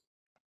host.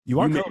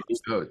 You are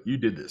co-host. You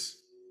did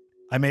this.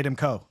 I made him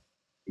co.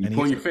 You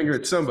point your finger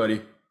at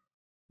somebody.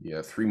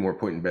 Yeah, 3 more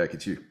pointing back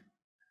at you.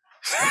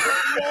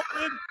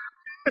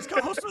 It's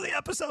co-host for the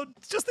episode.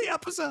 It's just the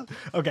episode.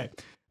 Okay.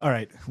 All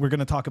right. We're going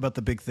to talk about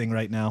the big thing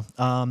right now.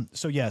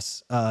 So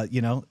yes,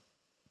 you know.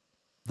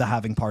 The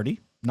halving party,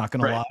 not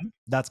going to lie.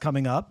 That's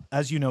coming up.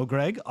 As you know,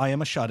 Greg, I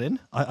am a shut-in.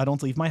 I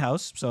don't leave my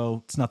house,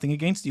 so it's nothing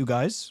against you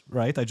guys,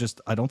 right?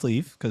 I don't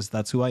leave because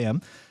that's who I am.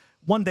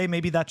 One day,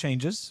 maybe that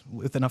changes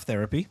with enough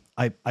therapy.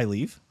 I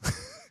leave.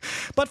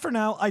 But for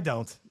now, I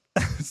don't.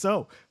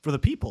 So for the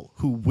people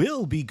who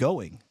will be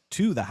going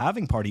to the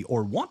halving party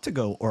or want to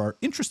go or are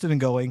interested in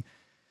going,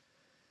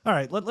 all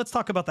right, let's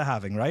talk about the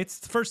halving, right?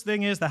 The first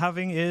thing is the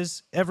halving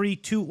is every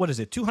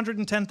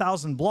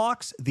 210,000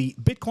 blocks. The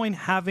Bitcoin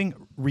halving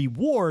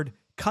reward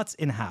cuts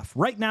in half.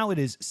 Right now it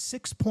is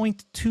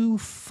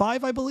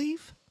 6.25, I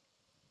believe.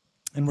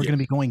 And we're going to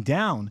be going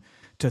down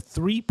to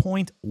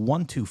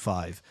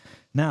 3.125.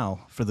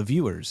 Now, for the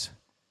viewers,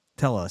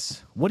 tell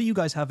us, what do you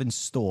guys have in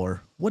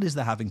store? What is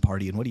the halving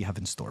party and what do you have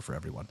in store for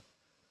everyone?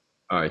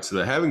 All right, so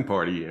the halving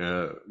party,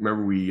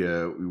 remember we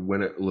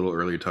went a little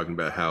earlier talking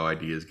about how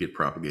ideas get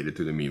propagated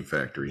through the meme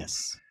factory.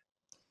 Yes.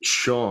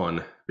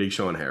 Big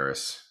Sean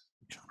Harris,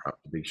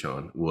 Big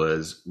Sean,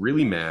 was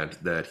really mad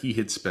that he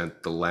had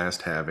spent the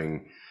last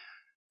halving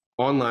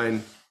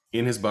online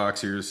in his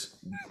boxers,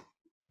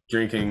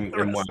 drinking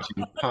and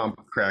watching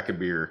Pomp crack a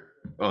beer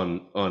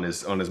on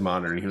his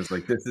monitor, and he was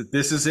like, "This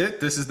is it.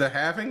 This is the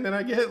halving that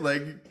I get."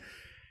 Like,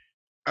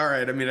 all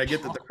right, I mean, I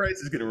get that the price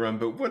is going to run,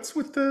 but what's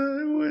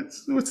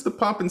the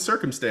pomp and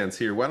circumstance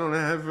here? Why don't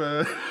I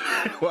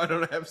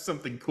have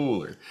something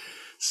cooler?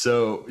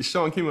 So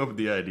Sean came up with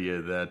the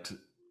idea that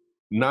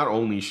not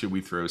only should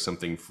we throw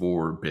something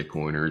for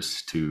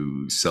Bitcoiners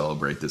to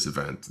celebrate this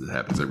event that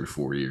happens every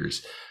 4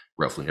 years,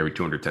 roughly every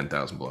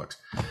 210,000 blocks.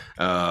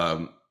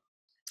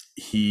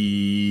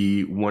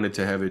 He wanted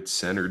to have it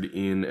centered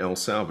in El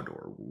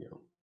Salvador,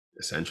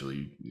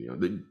 essentially,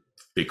 the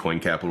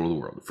Bitcoin capital of the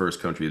world, the first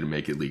country to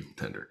make it legal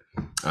tender.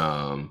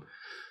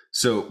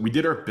 So we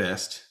did our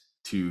best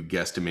to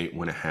guesstimate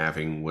when a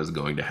halving was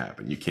going to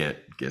happen. You can't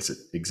guess it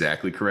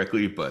exactly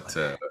correctly, but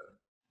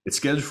It's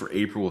scheduled for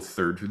April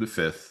 3rd through the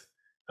 5th.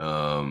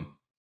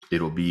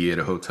 It'll be at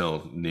a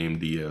hotel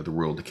named the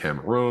Royal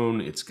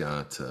Decameron. It's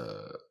got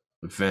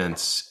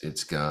events.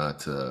 It's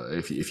got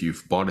if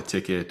you've bought a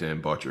ticket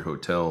and bought your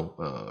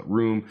hotel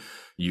room,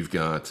 you've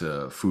got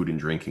food and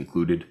drink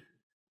included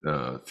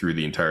through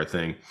the entire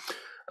thing.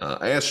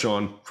 I asked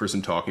Sean for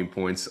some talking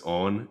points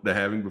on the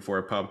halving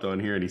before I popped on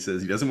here, and he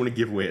says he doesn't want to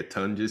give away a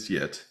ton just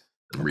yet.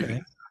 I'm reading.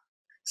 It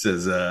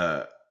says,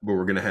 but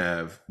we're going to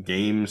have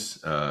games,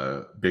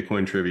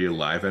 Bitcoin trivia,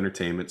 live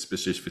entertainment,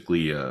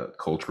 specifically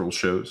cultural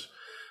shows,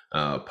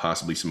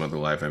 possibly some other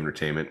live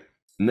entertainment.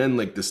 And then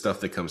like the stuff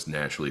that comes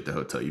naturally at the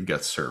hotel. You've got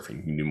surfing,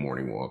 you can do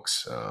morning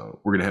walks.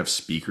 We're going to have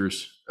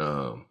speakers. We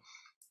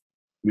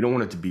don't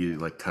want it to be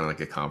like kind of like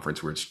a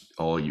conference where it's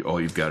all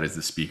you've got is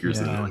the speakers.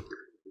 Yeah.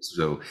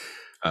 So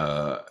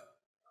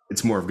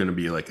it's more of going to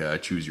be like a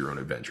choose your own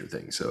adventure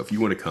thing. So if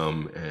you want to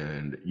come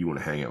and you want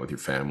to hang out with your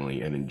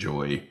family and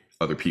enjoy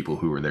other people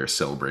who are there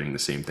celebrating the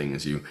same thing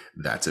as you,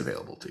 that's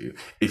available to you.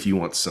 If you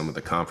want some of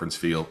the conference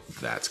feel,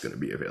 that's going to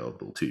be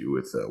available to you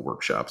with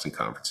workshops and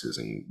conferences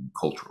and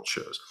cultural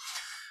shows.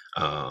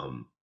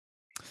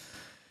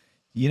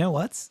 You know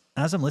what?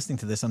 As I'm listening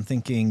to this, I'm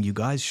thinking you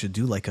guys should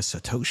do like a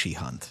Satoshi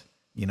hunt.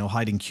 You know,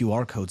 hiding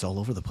QR codes all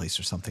over the place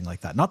or something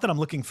like that. Not that I'm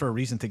looking for a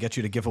reason to get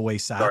you to give away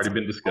sats. It's already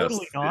been discussed.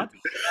 Totally not.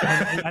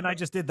 and I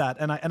just did that,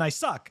 and I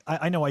suck.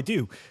 I know I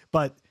do,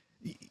 but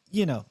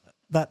you know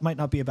that might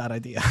not be a bad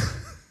idea.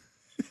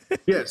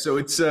 Yeah, so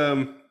it's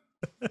we'll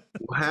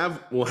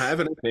have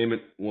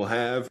entertainment, we'll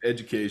have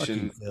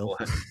education, we'll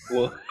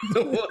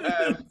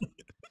have.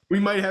 We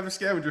might have a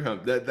scavenger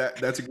hunt.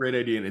 That's a great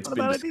idea, and it's not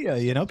a bad idea.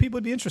 You know, people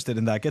would be interested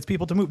in that. Gets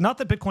people to move. Not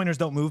that Bitcoiners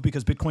don't move,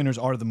 because Bitcoiners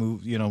are the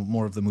move. You know,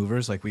 more of the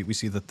movers. Like we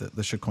see that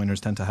the shitcoiners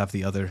tend to have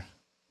the other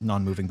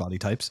non-moving body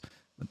types.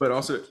 But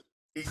also,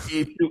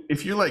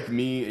 if you're like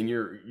me and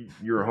you're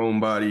a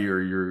homebody or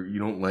you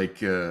don't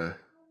like.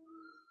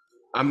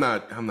 I'm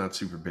not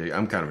super big.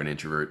 I'm kind of an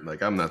introvert.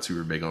 Like I'm not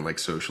super big on like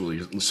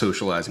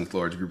socializing with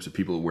large groups of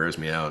people. It wears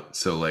me out.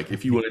 So like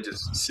if you want to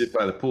just sit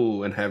by the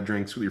pool and have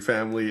drinks with your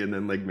family and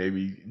then like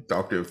maybe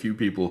talk to a few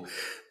people,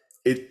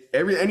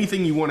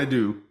 anything you want to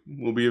do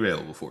will be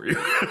available for you.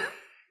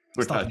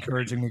 Stop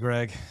encouraging me,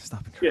 Greg.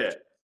 Stop encouraging. Yeah.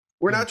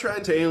 We're not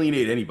trying to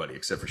alienate anybody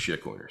except for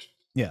shitcoiners.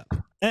 Yeah.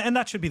 And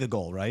that should be the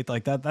goal, right?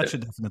 Like that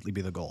should definitely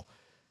be the goal.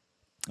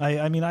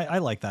 I mean, I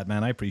like that,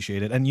 man. I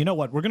appreciate it. And you know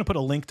what? We're going to put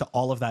a link to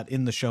all of that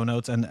in the show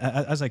notes. And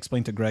as I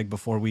explained to Greg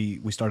before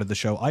we started the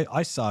show,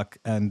 I suck,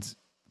 and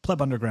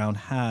Pleb Underground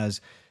has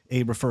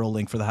a referral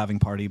link for the halving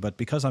party. But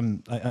because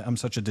I'm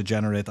such a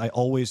degenerate, I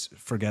always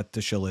forget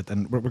to shill it.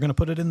 And we're going to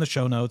put it in the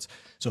show notes.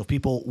 So if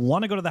people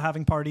want to go to the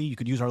halving party, you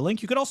could use our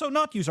link. You could also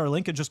not use our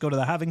link and just go to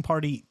the halving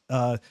party.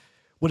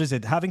 What is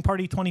it?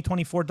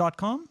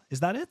 halvingparty2024.com? Is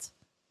that it?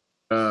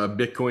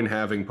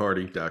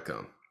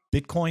 BitcoinHalvingParty.com.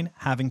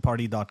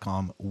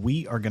 BitcoinHalvingParty.com.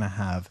 We are going to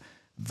have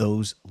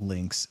those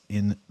links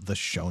in the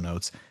show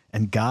notes.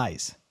 And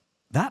guys,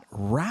 that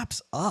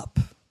wraps up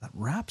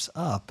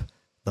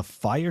the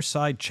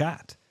fireside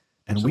chat.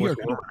 And so we are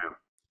warmer now.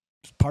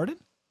 Pardon?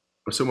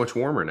 It's so much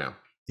warmer now.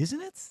 Isn't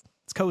it?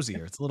 It's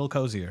cozier. It's a little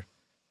cozier.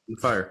 The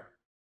fire.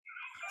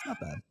 It's not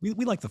bad.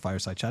 We like the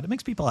fireside chat. It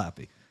makes people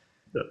happy.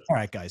 Yeah. All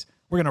right, guys.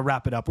 We're going to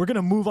wrap it up. We're going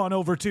to move on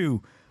over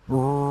to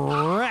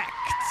Wrecked.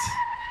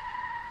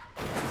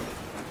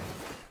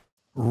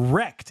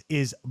 Wrecked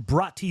is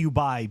brought to you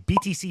by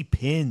BTC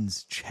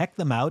Pins. Check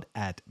them out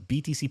at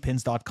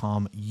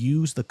btcpins.com.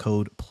 Use the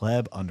code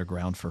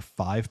PLEBUNDERGROUND for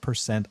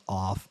 5%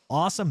 off.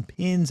 Awesome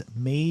pins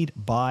made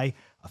by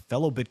a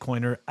fellow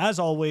Bitcoiner. As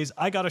always,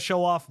 I got to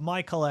show off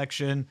my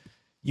collection.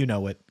 You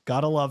know it.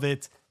 Gotta love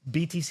it.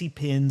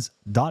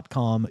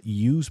 btcpins.com.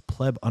 Use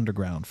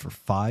PLEBUNDERGROUND for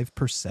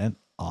 5%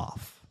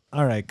 off.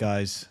 All right,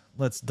 guys.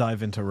 Let's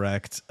dive into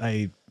Wrecked.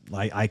 I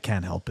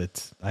can't help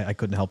it. I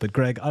couldn't help it.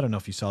 Greg, I don't know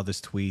if you saw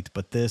this tweet,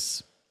 but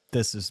this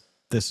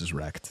is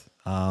Wrecked.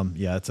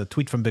 Yeah, it's a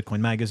tweet from Bitcoin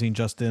Magazine,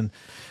 Justin.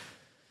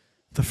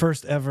 The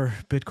first ever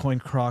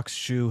Bitcoin Crocs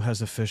shoe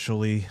has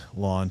officially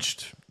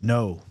launched.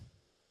 No.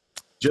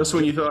 Just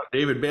when you thought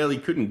David Bailey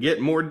couldn't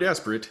get more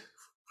desperate.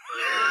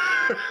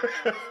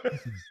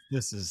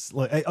 This is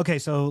okay,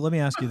 so let me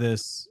ask you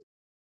this.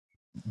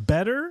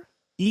 Better,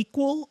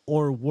 equal,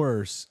 or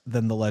worse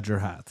than the Ledger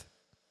hat?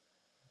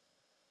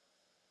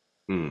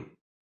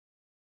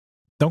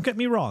 Don't get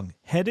me wrong.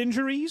 Head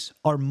injuries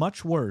are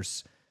much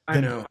worse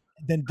than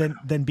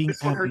being.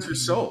 This one hurts your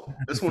soul.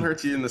 This one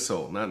hurts you in the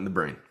soul, not in the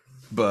brain.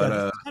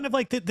 But it's kind of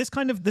like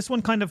this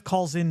one kind of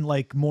calls in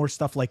like more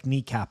stuff like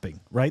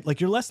kneecapping, right?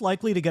 Like you're less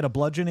likely to get a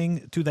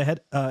bludgeoning to the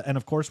head. And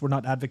of course, we're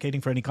not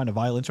advocating for any kind of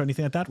violence or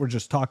anything like that. We're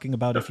just talking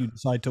about if you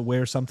decide to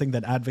wear something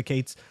that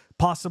advocates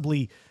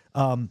possibly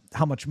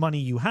how much money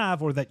you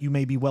have or that you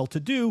may be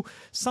well-to-do.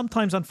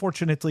 Sometimes,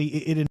 unfortunately,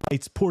 it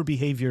invites poor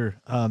behavior,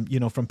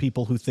 from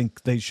people who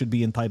think they should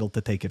be entitled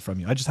to take it from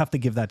you. I just have to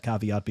give that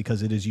caveat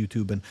because it is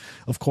YouTube. And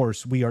of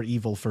course, we are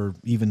evil for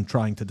even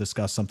trying to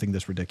discuss something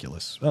this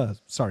ridiculous.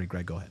 Sorry,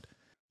 Greg, go ahead.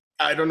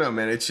 I don't know,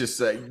 man. It's just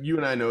that you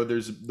and I know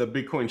the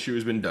Bitcoin shoe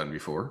has been done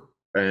before.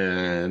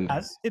 And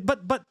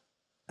but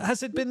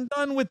has it been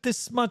done with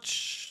this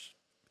much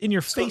in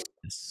your face?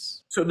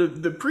 So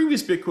the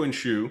previous Bitcoin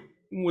shoe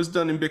was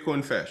done in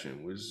Bitcoin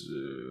fashion.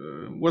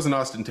 Wasn't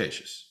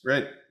ostentatious,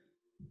 right?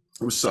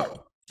 It was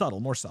subtle.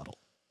 More subtle.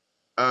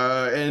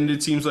 And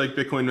it seems like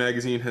Bitcoin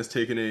Magazine has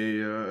taken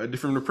a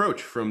different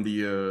approach from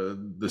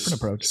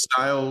the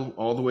style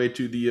all the way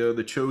to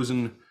the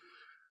chosen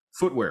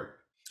footwear.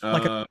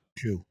 Like a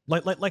shoe,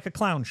 like a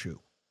clown shoe.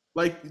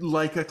 Like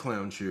a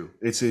clown shoe.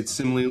 It's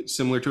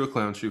similar to a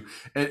clown shoe.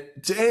 And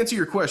to answer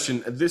your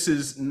question, this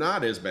is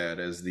not as bad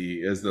as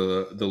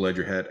the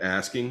Ledger had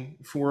asking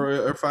for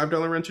a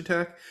 $5 wrench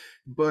attack,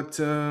 but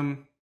the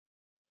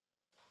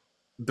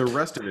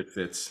rest of it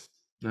fits.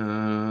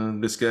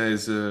 This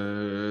guy's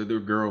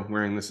the girl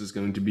wearing this is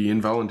going to be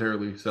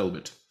involuntarily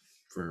celibate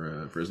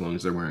for as long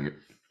as they're wearing it.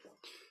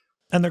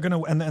 And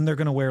they're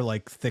gonna wear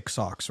like thick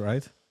socks,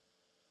 right?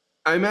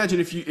 I imagine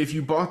if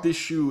you bought this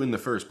shoe in the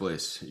first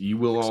place, you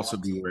will also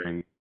be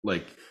wearing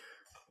like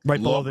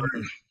below the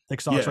knee, thick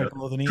socks right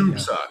below the knee. Tube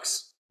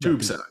socks,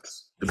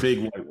 the big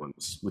white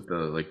ones with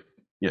the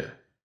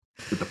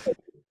with the.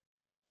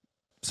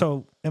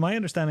 So, am I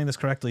understanding this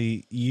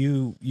correctly?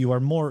 You are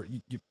more,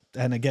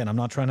 and again, I'm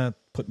not trying to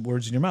put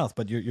words in your mouth,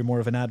 but you're more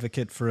of an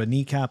advocate for a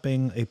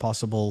kneecapping, a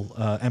possible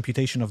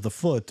amputation of the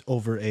foot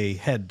over a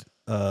head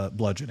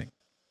bludgeoning,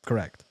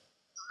 correct?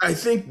 I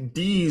think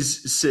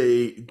these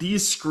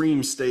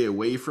screams "stay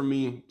away from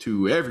me"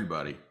 to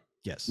everybody.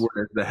 Yes.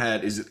 Whereas the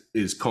hat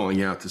is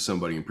calling out to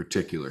somebody in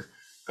particular.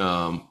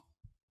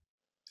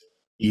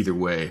 Either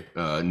way,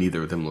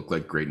 neither of them look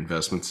like great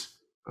investments.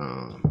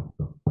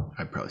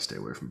 I'd probably stay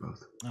away from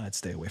both. I'd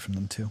stay away from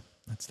them too.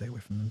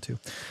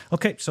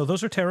 Okay, so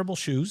those are terrible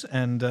shoes,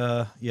 and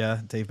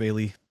Dave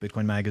Bailey,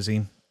 Bitcoin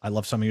Magazine. I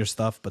love some of your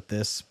stuff, but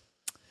this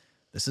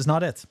is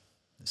not it.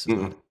 This is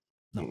not it.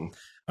 No.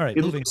 All right.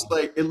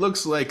 It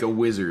looks like a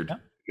wizard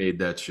made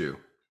that shoe.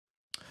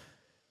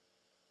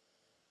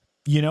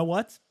 You know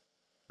what?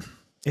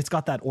 It's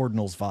got that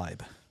Ordinals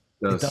vibe.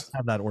 It does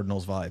have that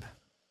Ordinals vibe.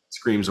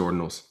 Screams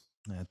Ordinals.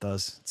 Yeah, it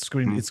does. It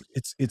screams.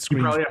 It screams. You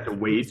probably have to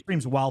wait. It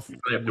screams wow. You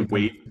probably have to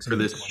wait for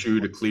this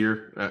shoe to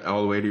clear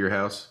all the way to your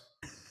house.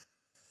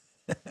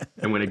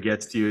 And when it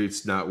gets to you,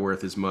 it's not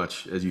worth as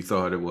much as you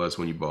thought it was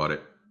when you bought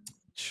it.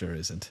 It sure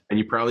isn't. And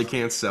you probably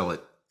can't sell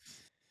it.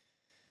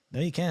 No,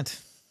 you can't.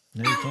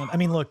 I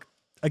mean, look,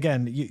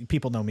 again,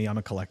 people know me. I'm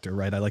a collector,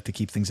 right? I like to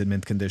keep things in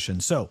mint condition.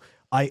 So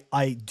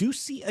I do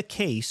see a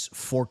case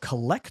for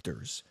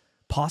collectors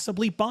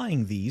possibly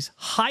buying these,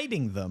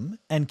 hiding them,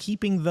 and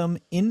keeping them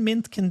in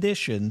mint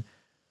condition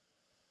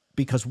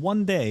because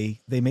one day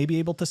they may be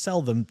able to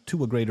sell them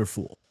to a greater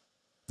fool.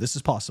 This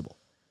is possible.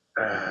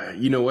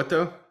 You know what,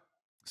 though?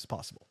 It's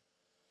possible.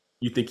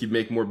 You think you'd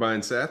make more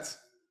buying sats?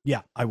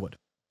 Yeah, I would.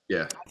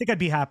 Yeah. I think I'd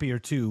be happier,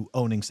 too,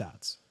 owning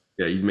sats.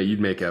 Yeah, you'd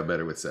make out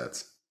better with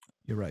sats.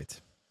 You're right.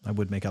 I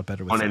would make out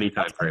better with on sats. any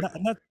time frame.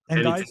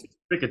 And guys,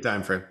 pick a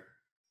time frame.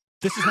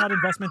 This is not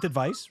investment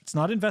advice. It's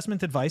not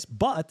investment advice,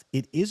 but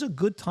it is a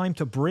good time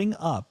to bring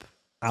up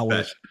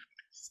our...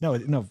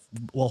 No.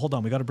 Well, hold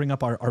on. We got to bring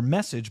up our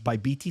message by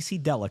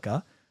BTC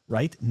Delica,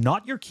 right?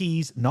 Not your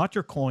keys, not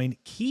your coin.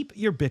 Keep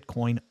your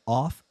Bitcoin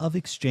off of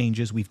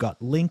exchanges. We've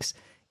got links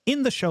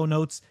in the show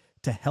notes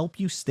to help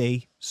you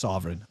stay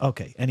sovereign.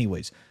 Okay,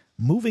 anyways,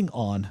 moving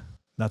on.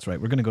 That's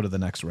right. We're going to go to the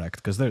next rec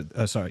because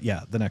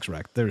the next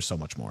rec. There's so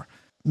much more.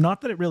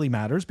 Not that it really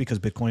matters because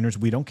Bitcoiners,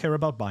 we don't care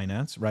about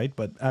Binance, right?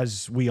 But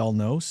as we all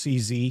know,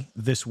 CZ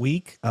this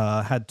week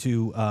had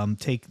to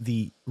take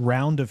the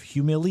round of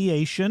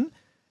humiliation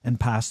and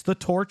pass the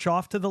torch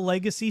off to the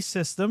legacy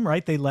system,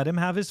 right? They let him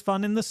have his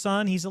fun in the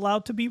sun. He's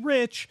allowed to be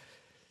rich,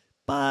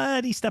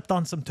 but he stepped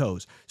on some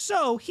toes.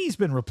 So he's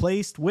been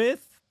replaced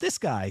with this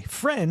guy,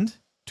 friend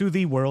to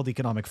the World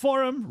Economic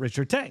Forum,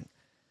 Richard Teng.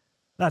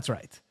 That's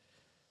right.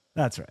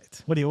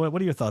 What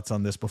are your thoughts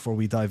on this before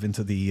we dive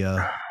into the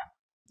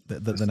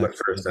next? My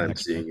first time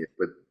seeing it,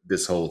 but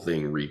this whole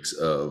thing reeks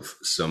of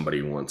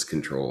somebody wants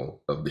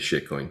control of the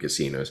shitcoin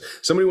casinos.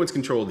 Somebody wants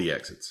control of the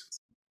exits.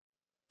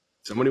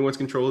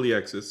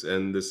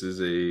 And this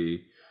is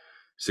a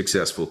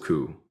successful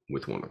coup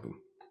with one of them.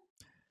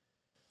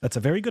 That's a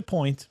very good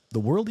point. The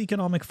World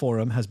Economic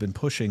Forum has been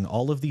pushing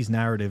all of these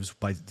narratives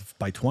by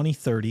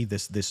 2030,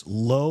 this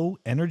low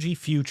energy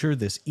future,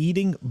 this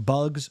eating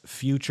bugs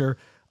future.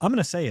 I'm going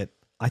to say it.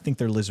 I think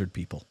they're lizard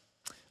people.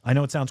 I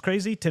know it sounds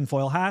crazy,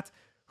 tinfoil hat.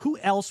 Who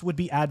else would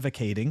be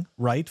advocating,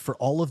 right, for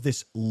all of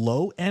this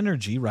low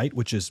energy, right,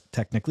 which is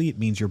technically, it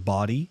means your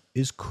body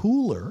is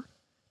cooler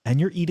and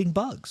you're eating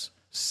bugs.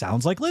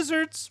 Sounds like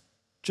lizards.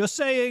 Just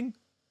saying.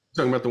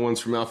 Talking about the ones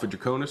from Alpha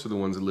Draconis or the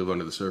ones that live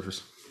under the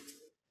surface?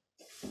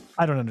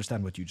 I don't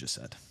understand what you just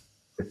said.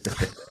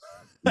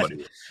 Are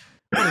you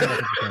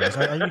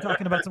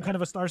talking about some kind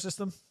of a star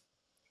system?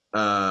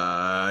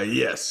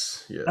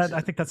 Yes.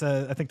 I think that's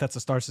a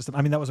star system.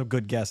 I mean, that was a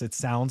good guess. It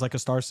sounds like a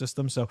star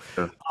system. So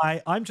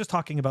I'm just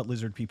talking about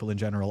lizard people in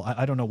general.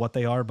 I don't know what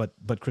they are,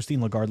 but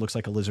Christine Lagarde looks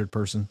like a lizard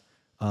person.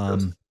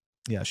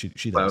 Yeah,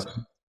 she does.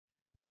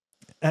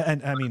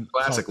 And I mean,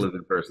 classic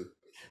lizard person.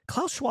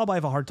 Klaus Schwab, I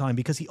have a hard time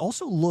because he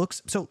also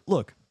looks. So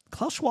look,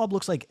 Klaus Schwab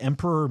looks like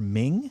Emperor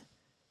Ming,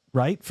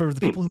 right? For the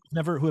people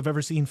who have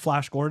ever seen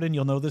Flash Gordon,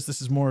 you'll know this.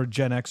 This is more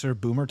Gen Xer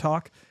boomer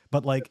talk,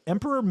 but like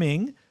Emperor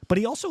Ming, but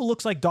he also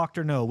looks like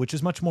Dr. No, which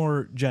is much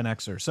more Gen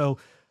Xer. So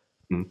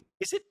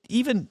is it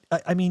even,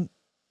 I mean,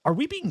 are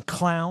we being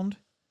clowned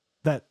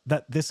that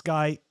this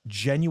guy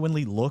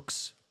genuinely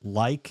looks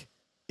like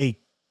a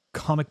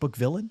comic book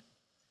villain?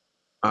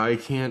 I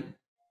can't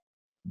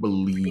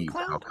believe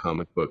how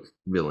comic book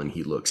villain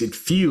he looks. It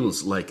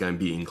feels like I'm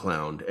being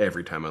clowned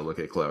every time I look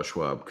at Klaus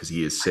Schwab, because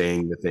he is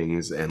saying the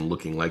things and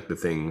looking like the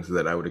things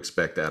that I would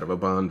expect out of a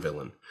Bond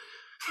villain.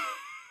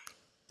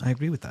 I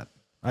agree with that.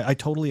 I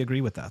totally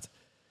agree with that.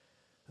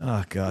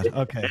 Oh, God.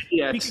 Okay.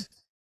 Yet,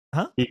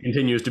 he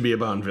continues to be a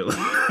Bond villain.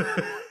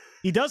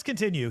 He does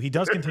continue. He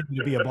does continue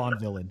to be a Bond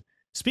villain.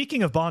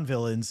 Speaking of Bond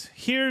villains,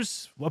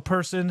 here's a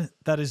person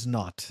that is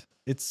not.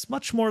 It's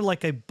much more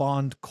like a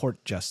Bond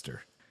court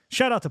jester.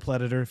 Shout out to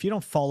Predator. If you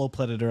don't follow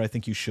Predator, I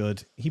think you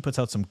should. He puts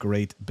out some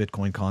great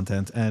Bitcoin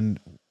content, and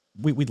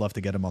we'd love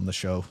to get him on the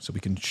show so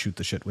we can shoot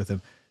the shit with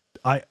him.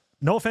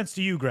 No offense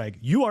to you, Greg.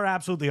 You are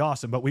absolutely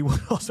awesome, but we would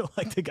also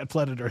like to get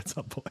Predator at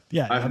some point.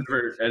 Yeah, I've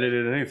never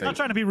edited anything. Not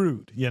trying to be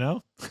rude, you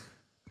know? All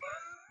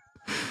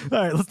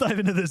right, let's dive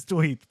into this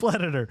tweet.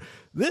 Predator.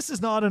 This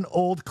is not an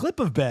old clip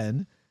of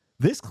Ben.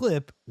 This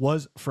clip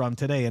was from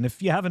today. And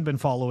if you haven't been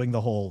following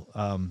the whole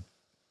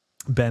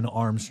Ben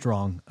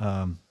Armstrong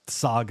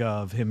saga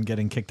of him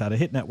getting kicked out of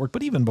Hit Network,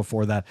 but even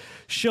before that,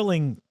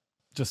 shilling,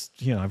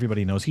 just, you know,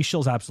 everybody knows he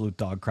shills absolute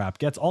dog crap,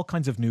 gets all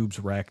kinds of noobs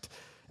wrecked,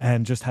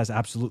 and just has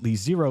absolutely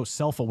zero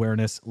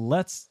self-awareness.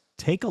 Let's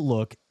take a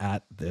look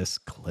at this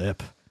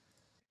clip.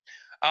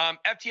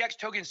 FTX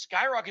token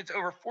skyrockets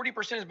over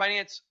 40% as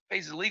Binance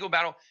faces a legal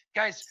battle.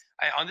 Guys,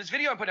 on this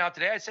video I'm putting out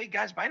today, I say,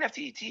 guys, buying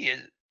FTT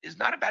is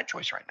not a bad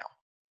choice right now.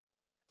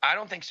 I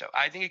don't think so.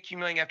 I think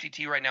accumulating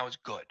FTT right now is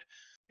good.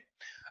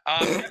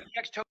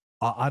 FTX token.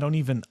 I don't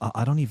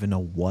even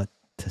know what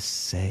to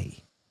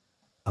say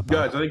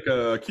about. Guys, I think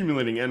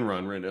accumulating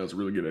Enron right now is a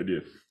really good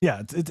idea.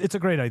 Yeah, it's a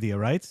great idea,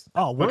 right?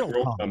 Oh,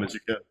 WorldCom. As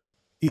you can.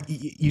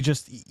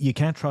 You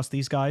can't trust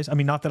these guys. I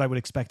mean, not that I would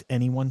expect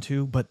anyone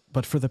to,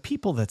 but for the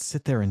people that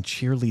sit there and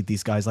cheerlead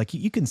these guys, like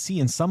you can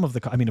see in some of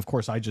the, I mean, of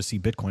course, I just see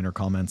Bitcoiner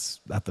comments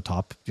at the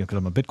top, you know, because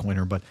I'm a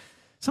Bitcoiner, but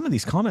some of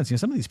these comments, you know,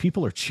 some of these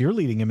people are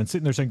cheerleading him and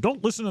sitting there saying,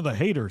 don't listen to the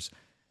haters.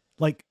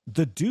 Like,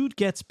 the dude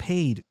gets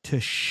paid to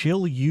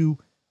shill you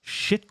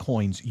shit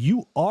coins.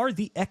 You are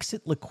the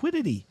exit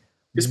liquidity.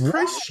 His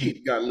price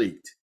sheet got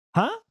leaked.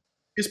 Huh?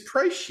 His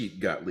price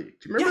sheet got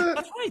leaked. Remember that?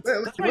 That's right.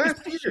 That's right. His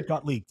price sheet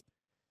got leaked.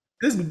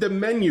 The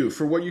menu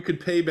for what you could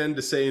pay Ben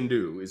to say and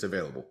do is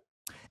available.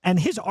 And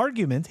his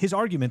argument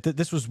that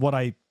this was what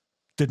I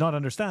did not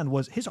understand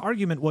was his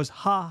argument was,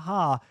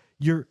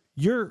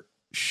 you're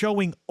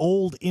showing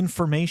old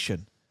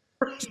information.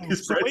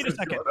 So wait a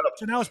second.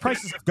 So now his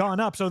prices have gone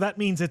up. So that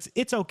means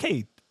it's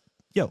okay.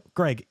 Yo,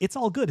 Greg, it's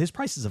all good. His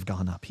prices have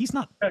gone up. He's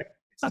not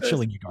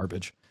shilling you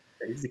garbage.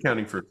 He's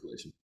accounting for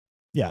inflation.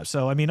 Yeah,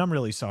 so I mean, I'm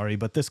really sorry,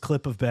 but this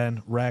clip of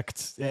Ben wrecked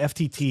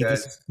FTT.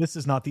 This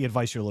is not the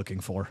advice you're looking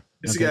for.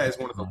 This guy is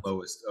one of the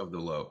lowest of the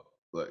low.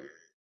 Like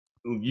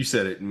you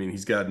said it. I mean,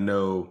 he's got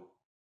no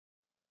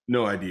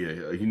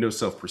idea. He no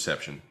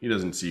self-perception. He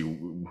doesn't see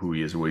who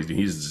he is or what he's doing.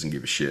 He doesn't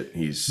give a shit.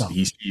 He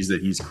sees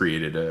that he's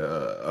created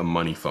a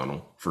money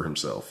funnel for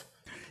himself.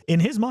 In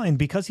his mind,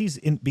 because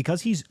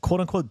he's quote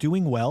unquote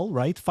doing well,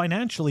 right?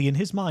 Financially, in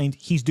his mind,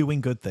 he's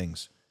doing good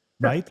things.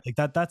 Right?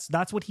 Like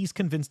that's what he's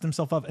convinced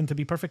himself of. And to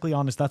be perfectly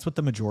honest, that's what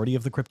the majority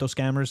of the crypto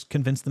scammers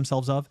convince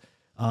themselves of,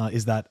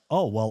 is that,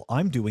 oh, well,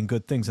 I'm doing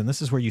good things. And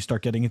this is where you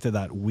start getting into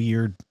that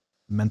weird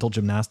mental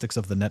gymnastics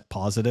of the net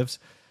positives.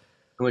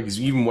 Like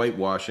he's even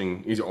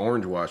whitewashing, he's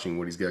orange washing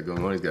what he's got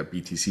going on. He's got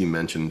BTC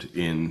mentioned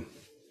in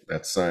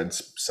that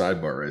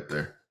sidebar right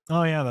there.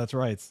 Oh, yeah, that's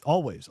right.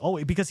 Always,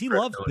 because he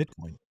loves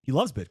Bitcoin. He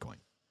loves Bitcoin.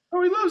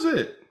 Oh, he loves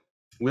it.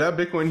 Without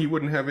Bitcoin, he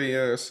wouldn't have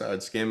a side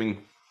scamming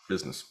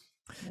business.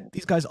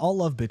 These guys all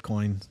love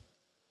Bitcoin,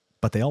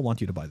 but they all want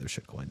you to buy their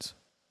shit coins.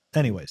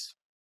 Anyways,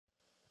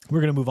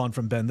 we're going to move on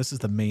from Ben. This is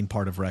the main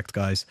part of Wrecked,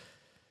 guys.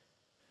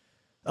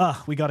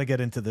 We got to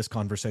get into this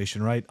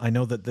conversation, right? I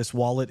know that this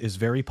wallet is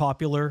very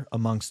popular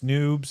amongst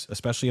noobs,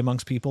 especially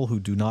amongst people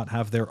who do not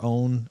have their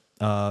own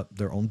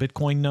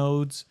Bitcoin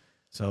nodes.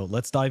 So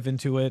let's dive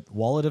into it.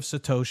 Wallet of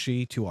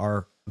Satoshi, to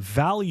our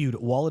valued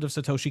Wallet of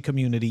Satoshi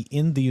community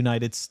in the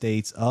United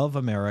States of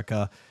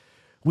America.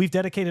 We've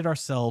dedicated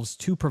ourselves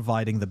to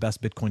providing the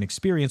best Bitcoin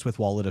experience with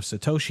Wallet of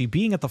Satoshi,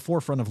 being at the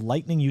forefront of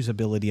Lightning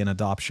usability and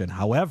adoption.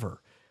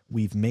 However,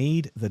 we've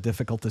made the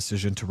difficult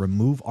decision to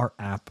remove our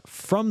app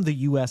from the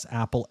U.S.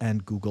 Apple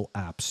and Google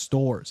App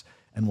Stores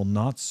and will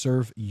not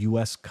serve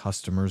U.S.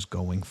 customers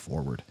going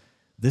forward.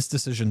 This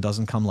decision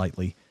doesn't come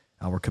lightly.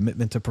 Our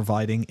commitment to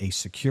providing a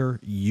secure,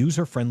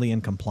 user-friendly,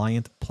 and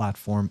compliant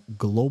platform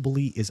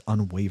globally is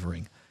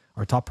unwavering.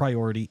 Our top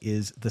priority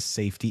is the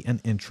safety and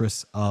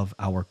interests of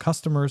our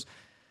customers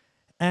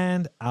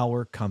and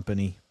our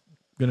company.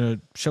 I'm going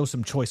to show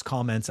some choice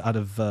comments out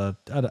of the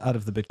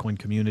Bitcoin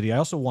community. I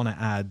also want to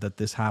add that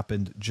this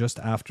happened just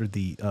after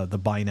the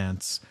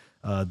Binance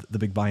the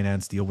big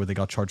Binance deal where they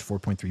got charged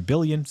 $4.3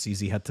 billion.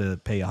 CZ had to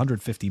pay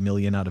 $150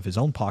 million out of his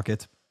own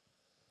pocket.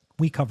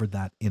 We covered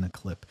that in a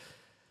clip.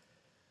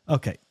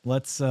 Okay,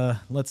 let's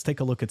take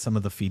a look at some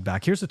of the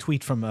feedback. Here's a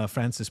tweet from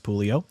Francis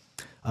Pulio.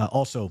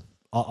 Also,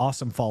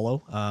 awesome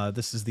follow.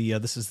 This is the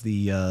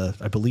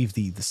I believe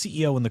the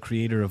CEO and the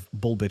creator of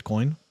Bull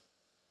Bitcoin.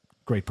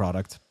 Great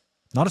product.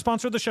 Not a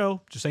sponsor of the show,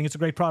 just saying it's a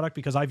great product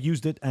because I've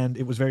used it and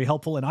it was very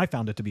helpful and I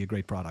found it to be a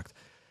great product.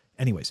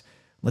 Anyways,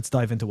 let's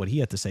dive into what he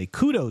had to say.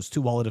 Kudos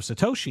to Wallet of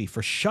Satoshi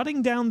for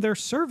shutting down their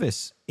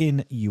service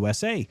in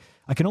USA.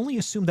 I can only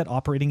assume that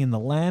operating in the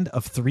land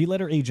of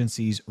three-letter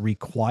agencies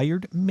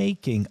required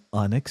making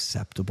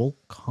unacceptable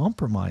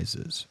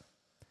compromises.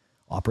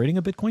 Operating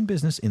a Bitcoin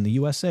business in the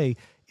USA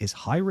is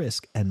high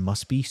risk and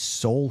must be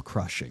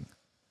soul-crushing.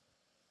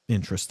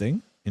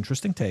 Interesting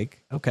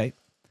take. Okay.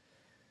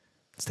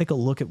 Let's take a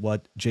look at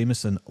what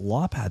Jameson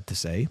Lopp had to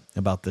say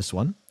about this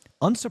one.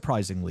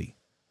 Unsurprisingly,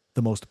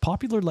 the most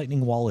popular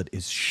Lightning wallet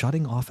is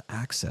shutting off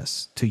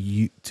access to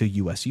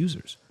U.S.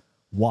 users.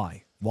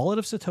 Why? Wallet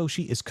of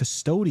Satoshi is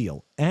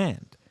custodial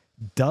and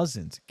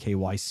doesn't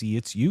KYC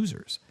its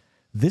users.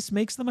 This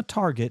makes them a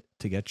target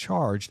to get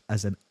charged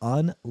as an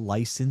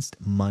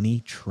unlicensed money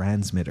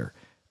transmitter.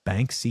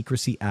 Bank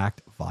Secrecy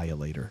Act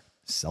violator.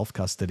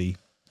 Self-custody.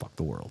 Fuck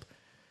the world.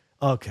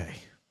 Okay.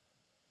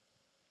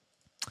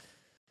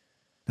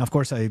 Now, of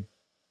course, I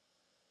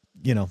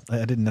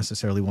didn't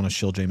necessarily want to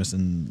shill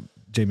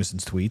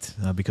Jameson's tweet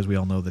because we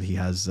all know that he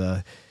has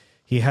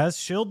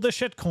shilled the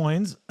shit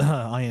coins,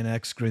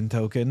 INX Grin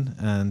token,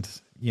 and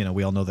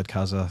we all know that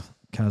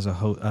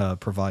Kaza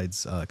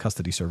provides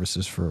custody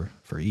services for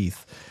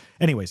ETH.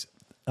 Anyways,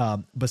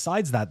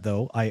 besides that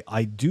though,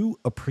 I do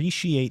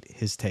appreciate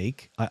his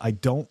take. I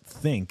don't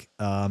think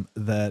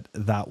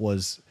that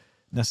was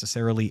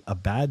necessarily a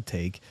bad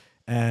take.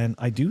 And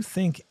I do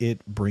think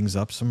it brings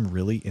up some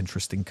really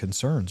interesting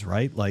concerns,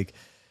 right? Like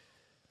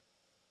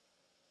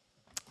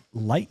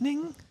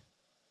Lightning,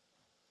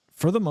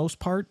 for the most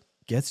part,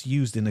 gets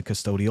used in a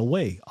custodial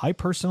way. I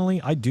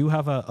do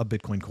have a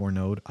Bitcoin Core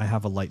node. I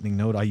have a Lightning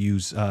node. I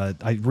use.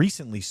 I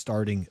recently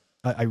started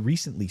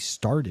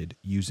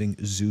using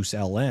Zeus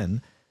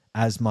LN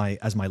as my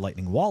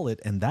Lightning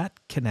wallet, and that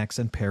connects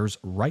and pairs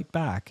right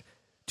back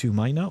to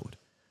my node.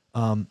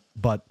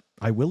 But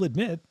I will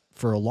admit,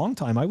 for a long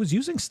time, I was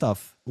using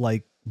stuff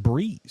like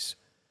Breeze,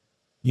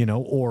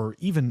 or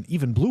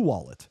even Blue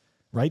Wallet,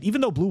 right? Even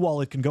though Blue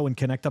Wallet can go and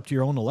connect up to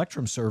your own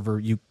Electrum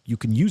server, you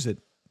can use it,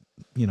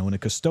 in a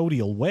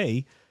custodial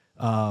way. In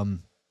a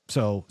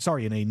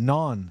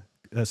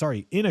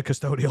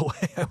custodial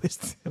way. I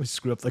always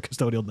screw up the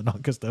custodial and the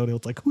non-custodial.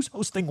 It's like, who's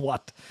hosting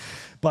what?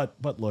 But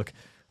look.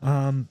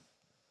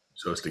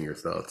 Who's hosting your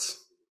thoughts?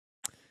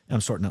 I'm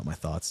sorting out my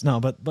thoughts.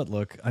 No, but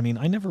look, I mean,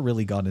 I never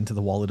really got into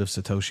the Wallet of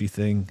Satoshi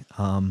thing.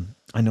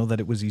 I know that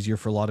it was easier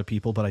for a lot of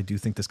people, but I do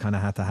think this kind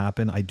of had to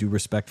happen. I do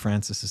respect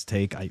Francis's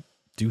take. I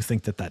do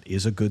think that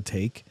is a good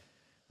take,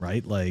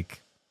 right?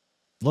 Like,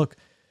 look,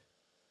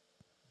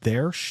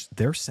 they're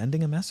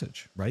sending a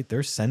message, right?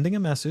 They're sending a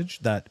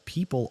message that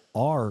people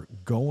are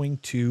going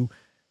to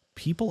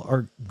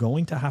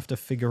have to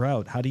figure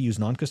out how to use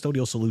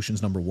non-custodial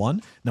solutions, number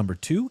one. Number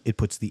two, it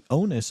puts the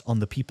onus on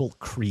the people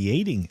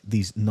creating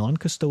these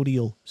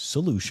non-custodial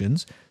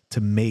solutions to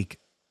make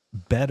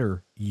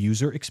better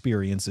user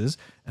experiences.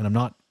 And I'm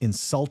not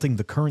insulting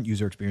the current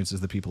user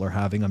experiences that people are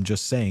having. I'm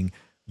just saying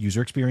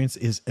user experience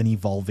is an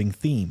evolving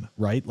theme,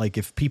 right? Like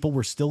if people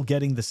were still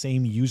getting the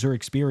same user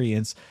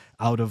experience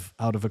out of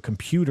a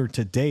computer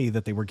today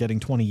that they were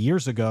getting 20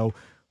 years ago,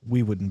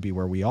 we wouldn't be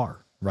where we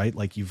are. Right?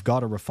 Like you've got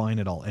to refine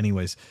it all.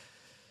 Anyways,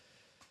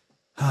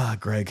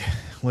 Greg,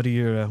 what are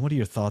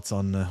your thoughts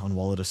on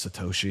Wallet of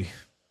Satoshi?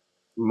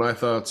 My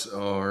thoughts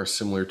are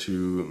similar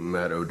to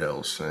Matt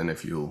Odell's, and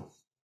if you'll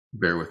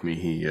bear with me,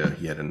 he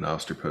had a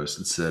Nostr post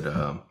that said,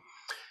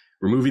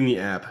 removing the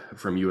app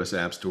from U.S.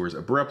 app stores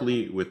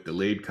abruptly with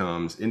delayed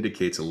comms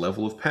indicates a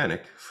level of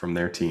panic from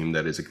their team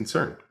that is a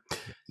concern.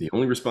 The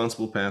only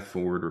responsible path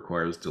forward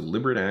requires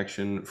deliberate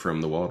action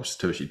from the Wallet of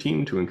Satoshi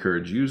team to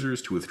encourage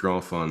users to withdraw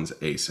funds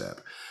ASAP.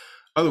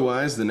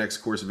 Otherwise, the next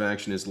course of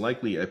action is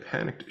likely a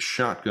panicked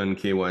shotgun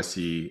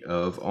KYC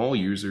of all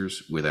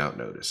users without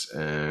notice.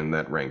 And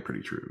that rang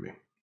pretty true to me.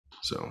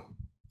 So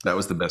that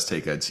was the best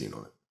take I'd seen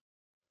on it.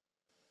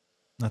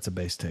 That's a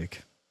base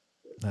take.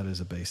 That is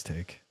a base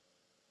take.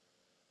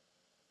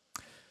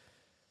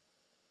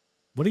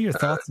 What are your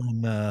thoughts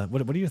on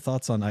what are your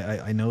thoughts on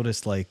I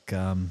noticed like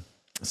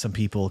some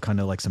people kind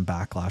of like some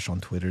backlash on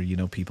Twitter,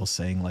 people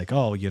saying like,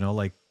 oh,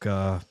 like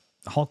how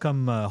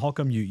come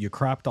you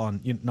crapped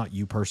on, not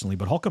you personally,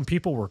 but how come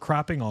people were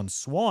crapping on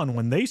Swan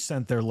when they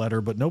sent their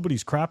letter, but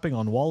nobody's crapping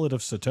on Wallet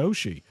of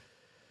Satoshi?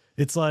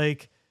 It's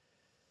like,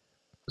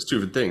 it's two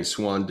different things.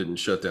 Swan didn't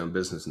shut down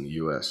business in the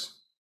US.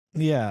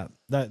 Yeah,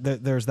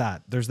 there's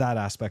that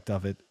aspect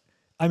of it.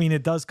 I mean,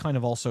 it does kind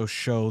of also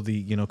show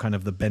the, kind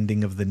of the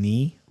bending of the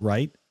knee,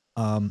 right?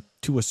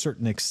 To a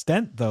certain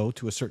extent, though,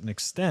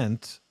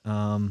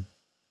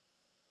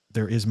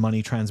 there is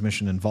money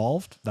transmission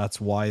involved. That's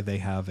why they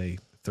have a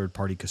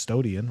third-party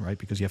custodian, right?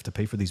 Because you have to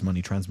pay for these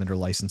money transmitter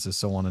licenses,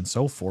 so on and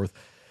so forth.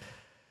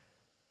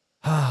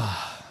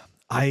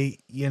 I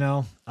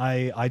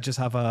just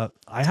have a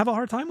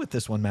hard time with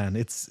this one, man.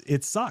 It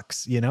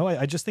sucks,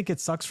 I just think it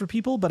sucks for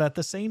people, but at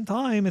the same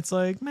time, it's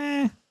like,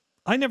 meh,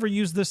 I never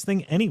used this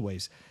thing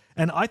anyways.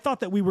 And I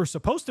thought that we were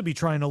supposed to be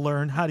trying to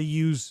learn how to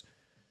use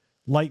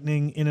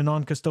Lightning in a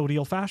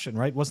non-custodial fashion,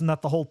 right? Wasn't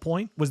that the whole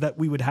point? Was that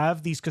we would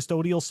have these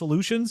custodial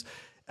solutions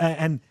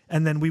and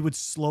then we would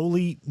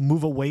slowly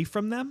move away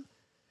from them?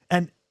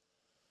 And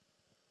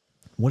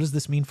what does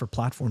this mean for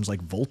platforms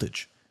like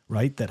Voltage,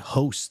 right? That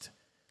host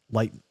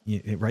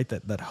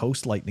that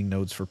host Lightning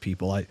nodes for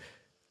people.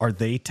 Are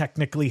they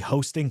technically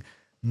hosting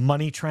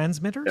money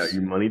transmitters? Yeah,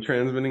 you money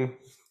transmitting?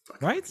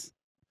 Right? It's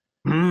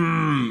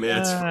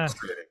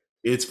frustrating.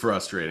 It's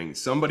frustrating.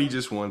 Somebody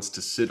just wants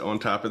to sit on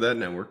top of that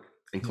network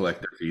and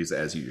collect their fees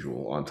as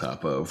usual on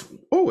top of,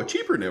 a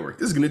cheaper network.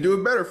 This is going to do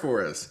it better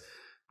for us.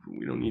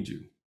 We don't need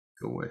you.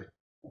 Go away.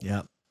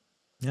 Yeah.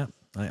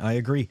 I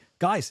agree.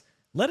 Guys,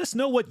 let us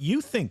know what you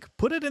think.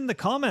 Put it in the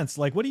comments.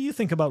 Like, what do you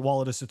think about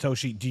Wallet of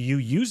Satoshi? Do you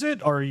use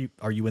it? Are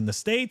you in the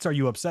States? Are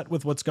you upset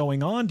with what's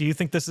going on? Do you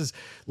think this is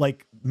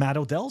like Matt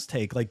Odell's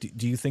take? Like,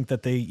 do you think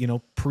that they,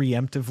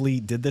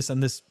 preemptively did this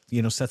and this,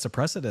 sets a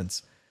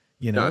precedence?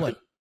 I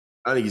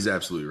think he's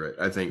absolutely right.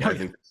 I think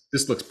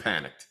this looks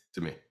panicked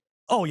to me.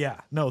 Oh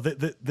yeah. No,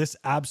 this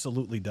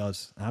absolutely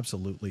does.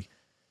 Absolutely.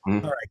 All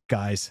right,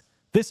 guys.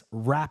 This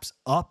wraps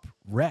up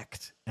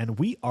Wrecked, and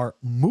we are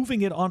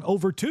moving it on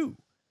over to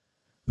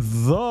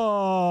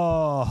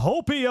the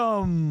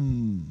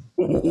Hopium.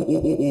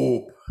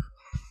 The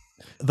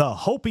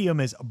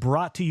Hopium is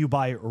brought to you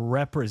by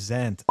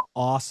Represent.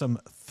 Awesome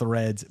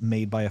threads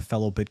made by a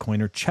fellow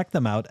Bitcoiner. Check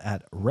them out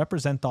at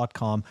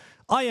represent.com.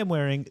 I am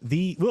wearing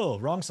the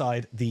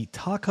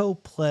Taco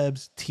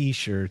Plebs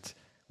t-shirt,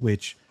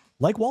 which,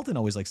 like Walton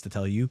always likes to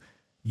tell you,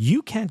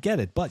 you can't get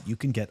it, but you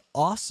can get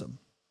awesome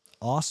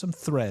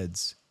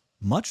threads,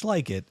 much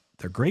like it.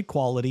 They're great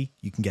quality.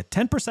 You can get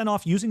 10%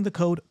 off using the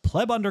code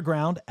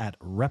PlebUnderground at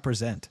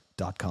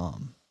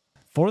represent.com.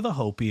 For the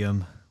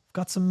Hopium,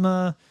 got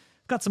some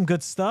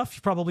good stuff.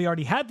 You probably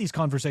already had these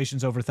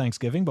conversations over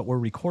Thanksgiving, but we're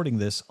recording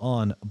this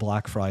on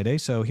Black Friday,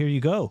 so here you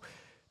go.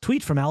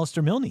 Tweet from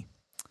Alistair Milne.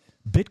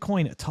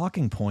 Bitcoin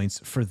talking points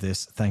for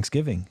this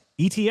Thanksgiving.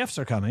 ETFs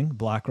are coming.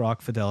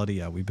 BlackRock, Fidelity.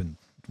 Yeah,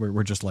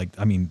 we're just like,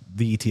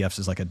 the ETFs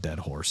is like a dead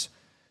horse.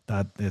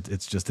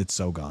 It's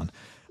so gone.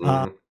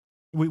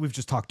 We've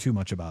just talked too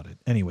much about it.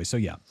 Anyway, so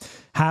yeah,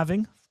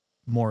 having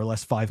more or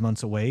less 5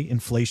 months away,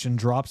 inflation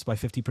drops by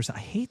 50%. I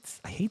hate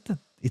that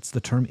it's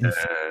the term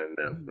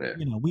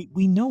inflation.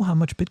 We know how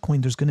much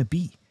Bitcoin there's going to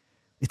be.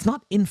 It's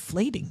not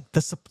inflating.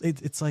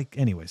 It's like,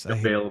 anyways.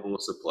 Available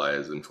supply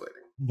is inflating.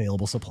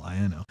 Available supply,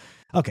 I know.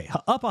 Okay,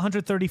 up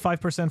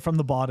 135% from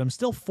the bottom,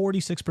 still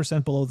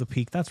 46% below the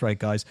peak. That's right,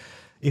 guys.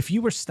 If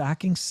you were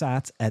stacking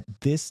sats at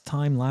this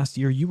time last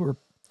year, you were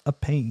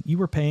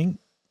paying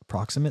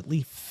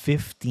approximately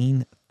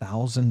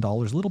 $15,000,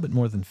 a little bit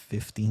more than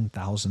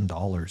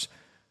 $15,000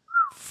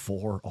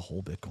 for a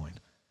whole Bitcoin.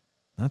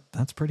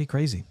 That's pretty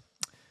crazy.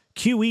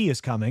 QE is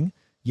coming.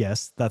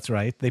 Yes, that's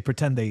right. They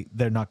pretend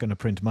they're not going to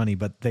print money,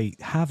 but they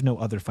have no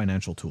other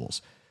financial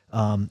tools.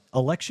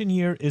 Election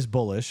year is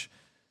bullish.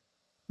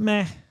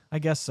 Meh, I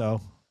guess so.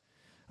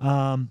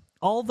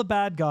 All the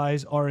bad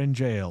guys are in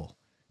jail,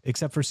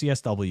 except for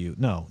CSW.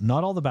 No,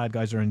 not all the bad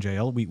guys are in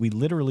jail. We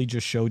literally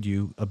just showed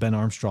you a Ben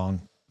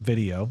Armstrong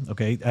video,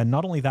 okay? And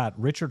not only that,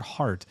 Richard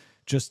Hart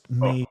just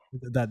made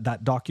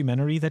that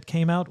documentary that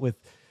came out with,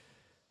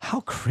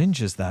 how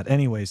cringe is that?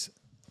 Anyways,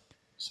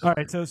 all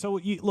right, so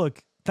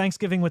look,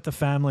 Thanksgiving with the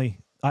family,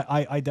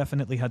 I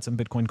definitely had some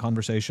Bitcoin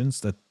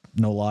conversations, that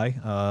no lie,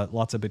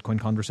 lots of Bitcoin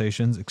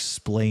conversations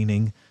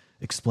explaining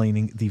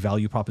the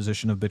value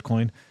proposition of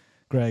Bitcoin.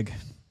 Greg,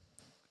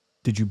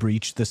 did you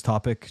breach this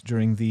topic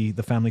during the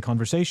family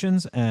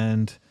conversations?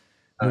 And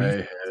I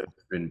have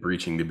been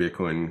breaching the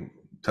Bitcoin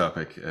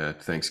topic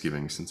at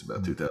Thanksgiving since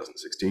about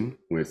 2016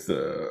 with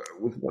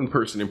one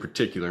person in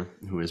particular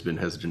who has been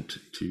hesitant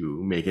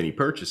to make any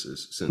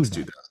purchases since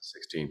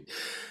 2016.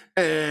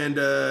 And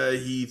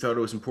he thought it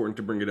was important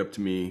to bring it up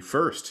to me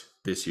first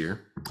this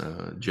year.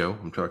 Joe,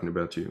 I'm talking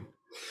about you.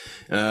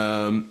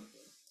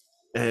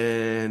 And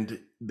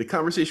the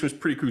conversation was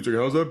pretty cool. He's like,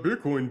 how's that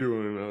Bitcoin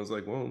doing? And I was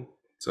like, well,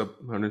 it's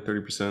up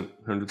 130%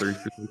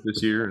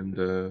 this year. And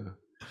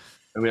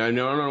I don't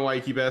know why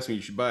you keep asking me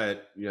you should buy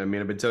it. Yeah,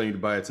 I've been telling you to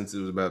buy it since it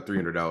was about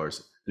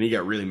 $300. And he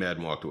got really mad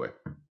and walked away.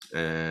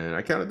 And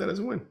I counted that as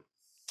a win.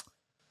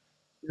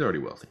 He's already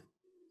wealthy.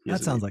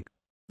 That sounds like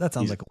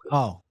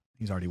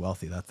he's already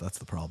wealthy. That's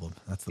the problem.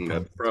 That's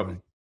the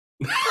problem.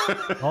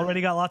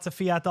 Already got lots of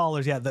fiat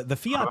dollars. Yeah, the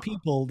fiat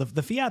people,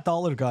 the fiat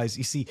dollar guys,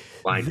 you see,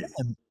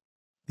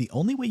 the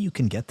only way you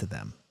can get to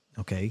them,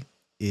 okay,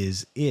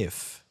 is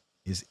if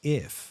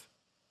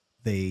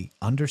they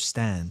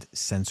understand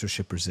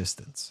censorship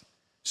resistance.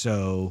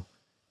 So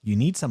you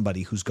need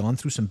somebody who's gone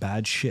through some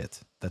bad shit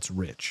that's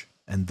rich.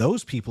 And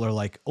those people are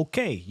like,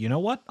 okay, you know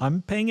what?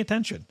 I'm paying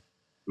attention.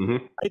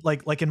 Mm-hmm.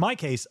 Right? Like in my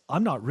case,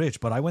 I'm not rich,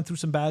 but I went through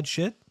some bad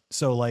shit.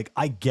 So like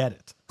I get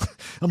it.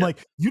 I'm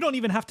like, you don't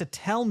even have to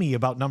tell me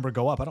about number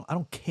go up. I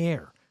don't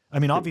care. I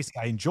mean, obviously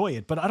I enjoy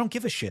it, but I don't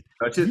give a shit.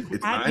 Touch it.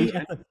 It's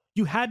fine.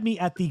 You had me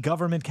at the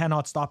government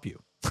cannot stop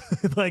you.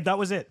 Like that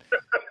was it.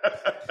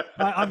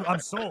 I'm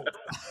sold.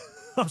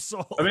 I'm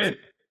sold. I'm in.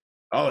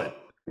 All in.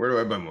 Where do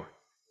I buy more?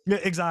 Yeah,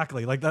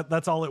 exactly. Like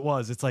that's all it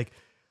was. It's like,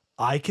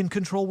 I can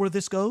control where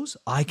this goes.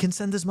 I can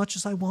send as much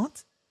as I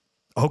want.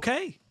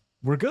 Okay,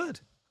 we're good.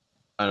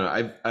 I don't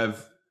know.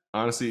 I've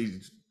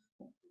honestly,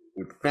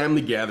 with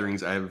family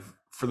gatherings, I've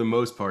for the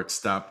most part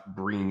stopped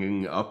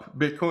bringing up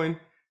Bitcoin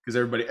because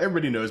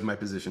everybody knows my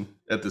position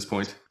at this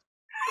point.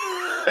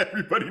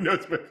 Everybody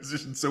knows my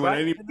position. So Right?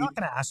 when They're not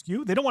going to ask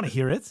you. They don't want to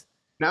hear it.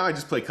 now I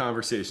just play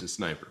conversation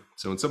sniper.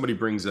 So when somebody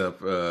brings up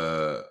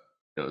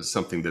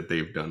something that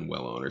they've done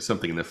well on or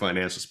something in the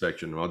financial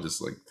spectrum, I'll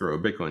just like throw a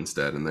Bitcoin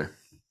stat in there.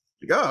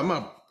 Like, oh, I'm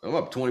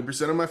up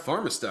 20% on my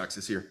pharma stocks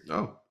this year.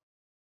 Oh,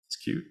 it's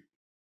cute.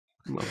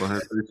 I'm up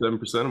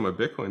 137% on my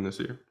Bitcoin this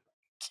year.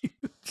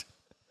 Cute.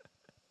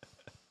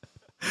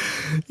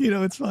 You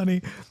know, it's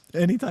funny.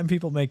 Anytime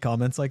people make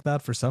comments like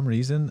that, for some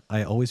reason,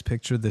 I always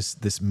picture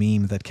this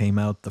meme that came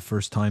out the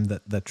first time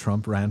that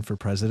Trump ran for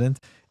president,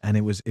 and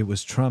it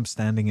was Trump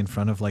standing in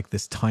front of like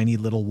this tiny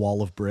little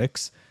wall of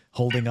bricks,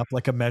 holding up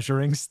like a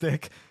measuring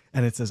stick,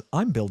 and it says,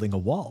 "I'm building a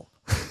wall."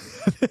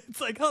 It's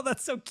like, oh,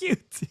 that's so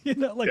cute, you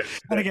know. Like,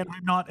 and again,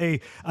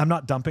 I'm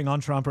not dumping on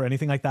Trump or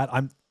anything like that.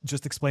 I'm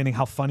just explaining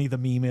how funny the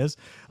meme is.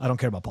 I don't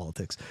care about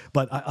politics,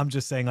 but I'm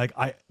just saying, like,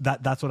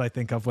 that's what I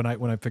think of when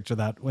I picture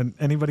that. When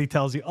anybody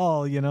tells you,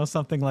 oh, you know,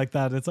 something like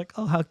that, it's like,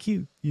 oh, how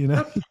cute, you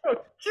know. Oh,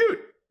 cute.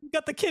 You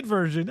got the kid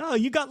version. Oh,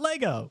 you got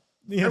Lego.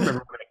 You I know?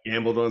 remember when I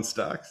gambled on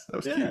stocks. That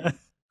was cute. That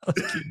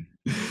was cute.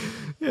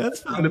 Yeah,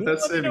 that's fine. One of the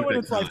best Let me know when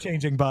saving it's life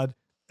changing, bud.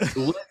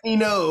 Let me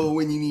know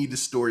when you need to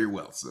store your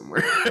wealth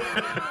somewhere.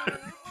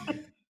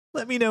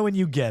 Let me know when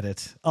you get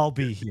it. I'll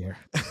be here.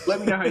 Let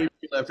me know how you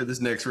feel after this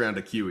next round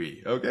of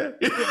QE. Okay.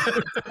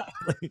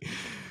 Exactly.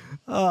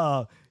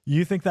 Oh,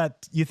 you think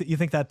that you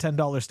think that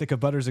 $10 stick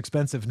of butter is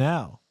expensive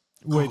now?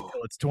 Wait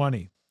till it's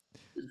 20.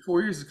 In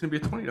 4 years, it's going to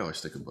be a $20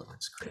 stick of butter.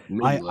 It's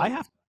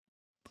great.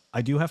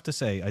 I do have to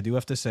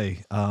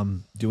say,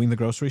 doing the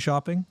grocery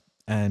shopping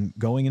and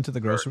going into the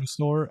grocery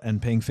store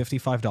and paying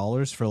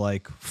 $55 for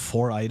like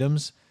 4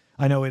 items.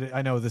 I know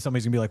that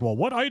somebody's gonna be like, well,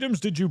 what items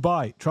did you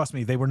buy? Trust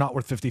me, they were not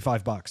worth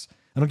 $55.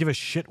 I don't give a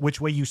shit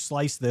which way you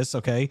slice this.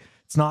 Okay.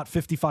 It's not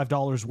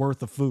 $55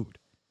 worth of food.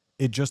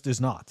 It just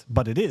is not,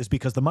 but it is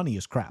because the money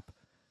is crap.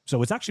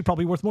 So it's actually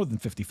probably worth more than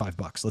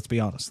 $55. Let's be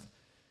honest,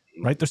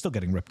 right? They're still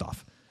getting ripped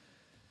off.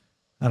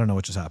 I don't know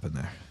what just happened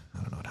there.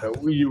 I don't know what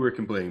happened. You were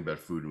complaining about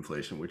food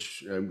inflation,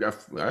 which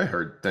I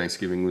heard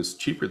Thanksgiving was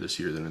cheaper this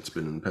year than it's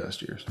been in the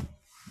past years.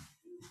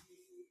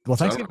 Well,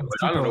 Thanksgiving was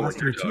cheaper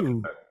last year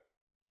too.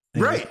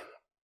 Right.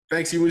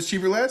 Thanksgiving was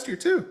cheaper last year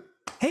too.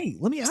 Hey,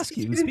 let me ask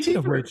you.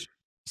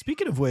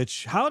 Speaking of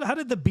which, how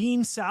did the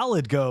bean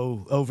salad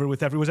go over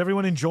with everyone? Was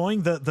everyone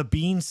enjoying the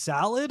bean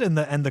salad and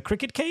the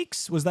cricket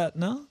cakes? Was that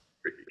no?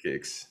 Cricket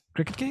cakes.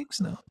 Cricket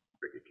cakes? No.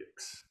 Cricket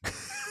cakes.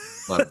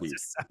 A lot of beef.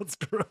 Just sounds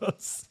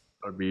gross.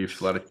 A lot of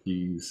beef, a lot of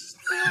cheese.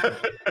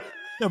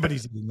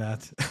 Nobody's eating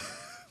that.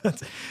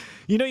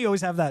 You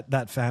always have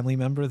that family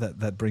member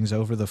that brings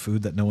over the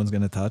food that no one's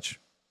going to touch.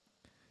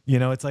 You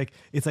know, it's like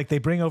they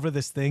bring over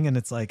this thing and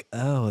it's like,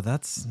 oh,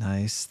 that's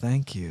nice.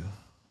 Thank you.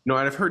 No,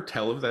 I've heard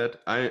tell of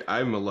that.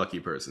 I'm a lucky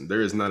person. There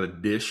is not a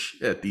dish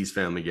at these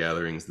family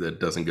gatherings that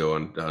doesn't go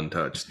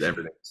untouched.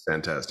 Everything's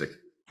fantastic.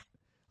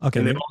 Okay.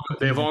 And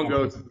they've all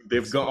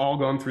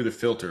gone through the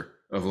filter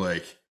of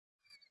like,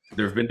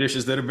 there have been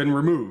dishes that have been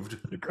removed.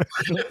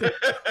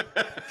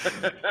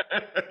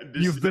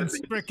 You've been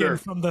stricken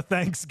from the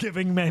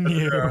Thanksgiving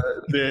menu.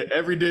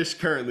 Every dish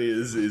currently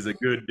is a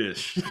good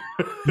dish.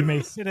 You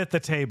may sit at the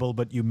table,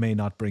 but you may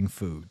not bring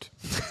food.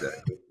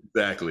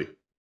 Exactly.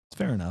 It's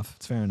fair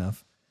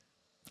enough.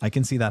 I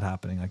can see that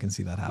happening.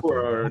 You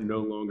are no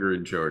longer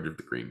in charge of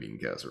the green bean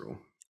casserole.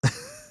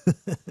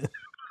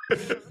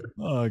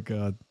 Oh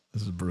God,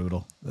 this is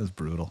brutal.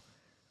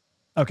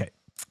 Okay.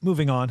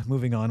 Moving on.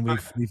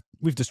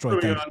 We've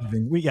destroyed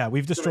Thanksgiving.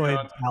 We've destroyed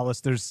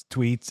Alistair's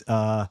tweet.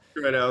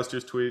 Destroyed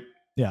Alistair's tweet.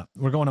 Yeah,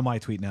 we're going to my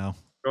tweet now.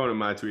 Going to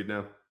my tweet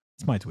now.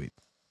 It's my tweet.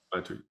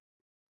 My tweet.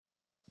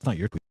 It's not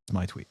your tweet. It's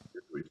my tweet.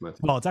 Your tweet's my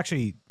tweet. Well, it's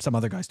actually some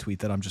other guy's tweet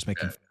that I'm just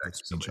making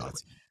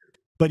screenshots.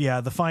 But yeah,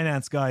 the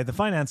finance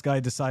guy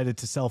decided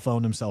to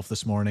self-own himself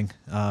this morning,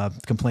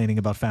 complaining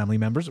about family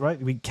members,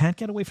 right? We can't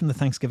get away from the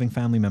Thanksgiving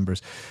family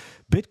members.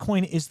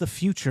 Bitcoin is the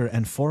future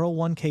and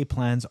 401k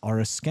plans are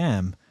a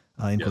scam,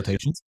 in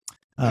quotations.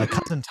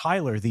 Cousin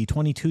Tyler, the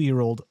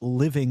 22-year-old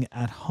living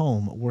at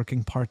home,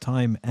 working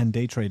part-time and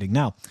day trading.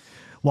 Now,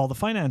 while the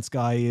finance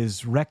guy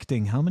is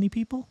recting how many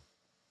people?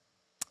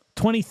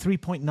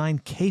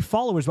 23.9k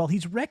followers. While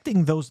he's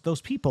recting those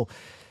people,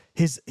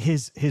 his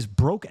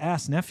broke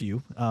ass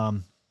nephew,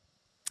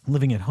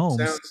 living at home,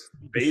 sounds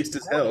based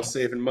as hell,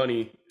 saving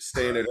money,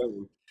 staying at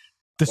home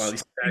while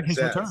he's his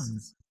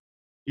returns.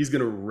 He's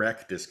gonna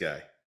wreck this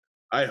guy.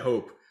 I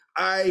hope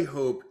I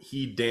hope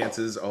he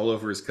dances all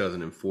over his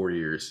cousin in 4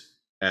 years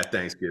at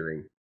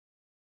Thanksgiving.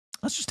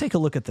 Let's just take a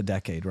look at the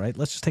decade, right?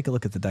 Let's just take a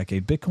look at the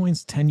decade.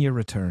 Bitcoin's 10-year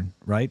return,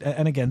 right?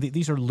 And again,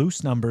 these are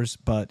loose numbers,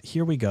 but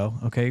here we go.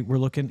 Okay, we're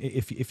looking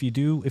if you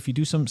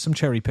do some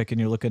cherry picking,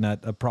 you're looking at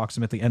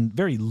approximately, and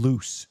very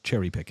loose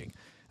cherry picking.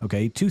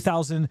 Okay,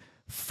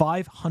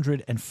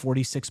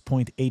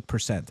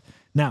 2,546.8%.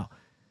 Now,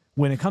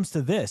 when it comes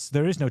to this,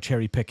 there is no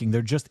cherry picking.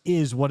 There just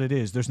is what it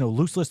is. There's no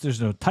looseness. There's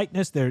no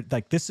tightness.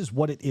 This is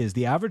what it is.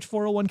 The average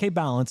 401k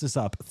balance is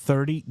up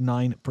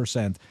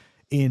 39%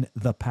 in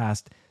the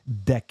past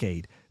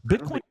decade.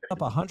 Bitcoin up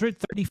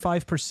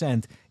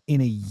 135% in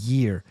a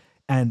year.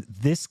 And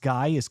this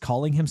guy is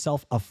calling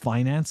himself a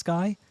finance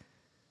guy?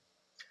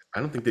 I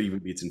don't think that even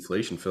beats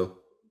inflation, Phil.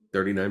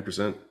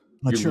 39%.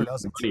 Not You're sure it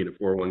losing doesn't. money in a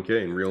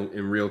 401k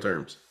in real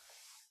terms.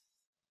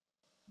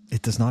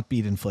 It does not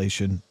beat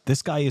inflation.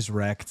 This guy is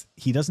wrecked.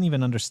 He doesn't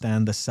even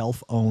understand the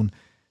self-own.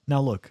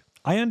 Now, look,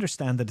 I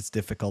understand that it's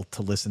difficult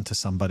to listen to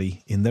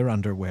somebody in their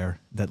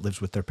underwear that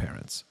lives with their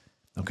parents.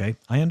 Okay?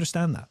 I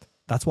understand that.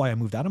 That's why I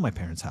moved out of my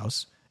parents'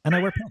 house and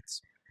I wear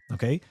pants.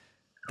 Okay?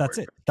 That's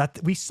it.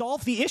 We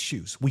solve the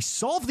issues. We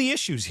solve the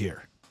issues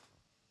here.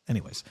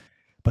 Anyways,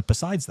 but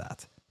besides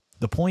that,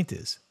 the point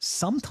is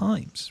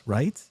sometimes,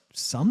 right?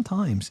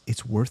 Sometimes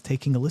it's worth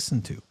taking a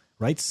listen to,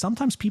 right?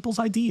 Sometimes people's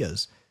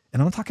ideas,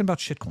 and I'm not talking about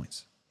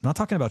shitcoins. I'm not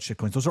talking about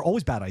shitcoins. Those are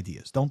always bad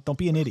ideas. Don't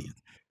be an idiot.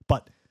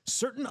 But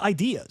certain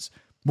ideas,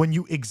 when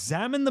you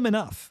examine them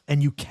enough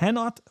and you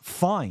cannot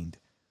find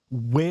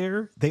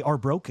where they are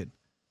broken,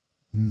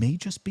 may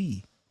just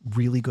be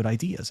really good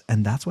ideas.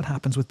 And that's what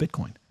happens with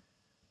Bitcoin.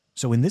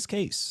 So in this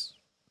case,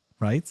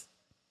 right?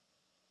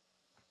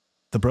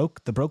 The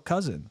broke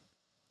cousin,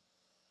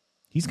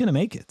 he's going to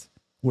make it.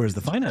 Whereas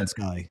the finance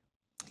guy,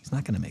 he's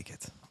not going to make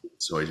it.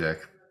 Soy Jack.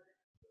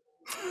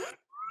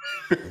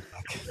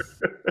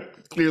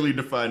 Clearly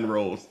defined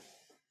roles.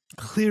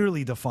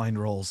 Clearly defined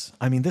roles.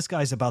 I mean, this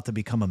guy's about to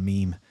become a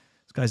meme.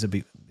 This guy's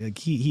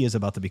he is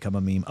about to become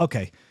a meme.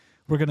 Okay,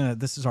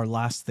 this is our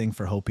last thing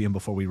for Hopium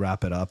before we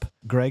wrap it up.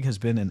 Greg has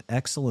been an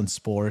excellent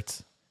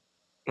sport.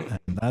 And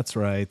that's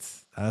right.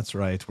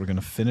 We're going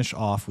to finish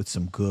off with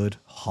some good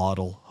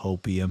HODL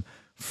Hopium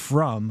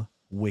from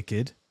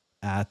Wicked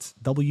at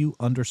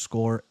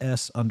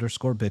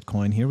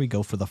W_S_Bitcoin. Here we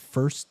go. For the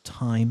first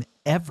time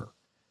ever,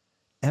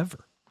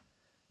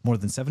 more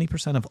than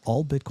 70% of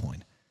all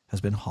Bitcoin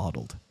has been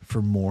hodled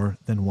for more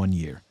than 1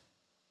 year.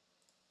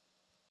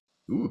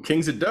 Ooh,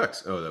 Kings and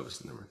Ducks. Oh, that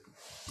was never.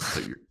 I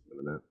thought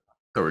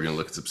we were going to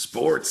look at some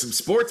sports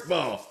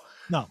ball.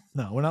 No,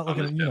 we're not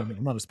looking at.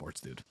 I'm not a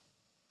sports dude.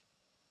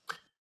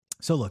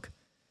 So look,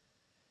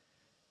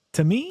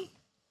 to me,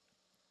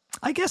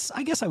 I guess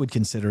I would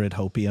consider it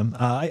hopium.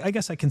 I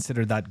guess I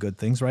consider that good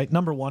things, right?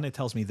 Number one, it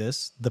tells me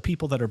this: the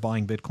people that are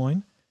buying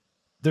Bitcoin,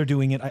 they're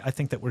doing it. I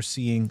think that we're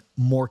seeing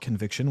more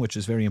conviction, which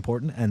is very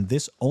important. And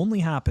this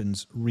only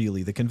happens,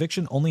 really, the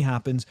conviction only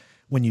happens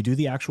when you do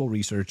the actual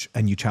research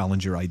and you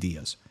challenge your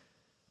ideas.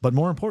 But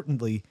more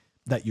importantly,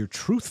 that you're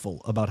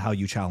truthful about how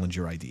you challenge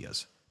your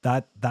ideas.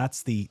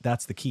 That's the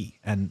key.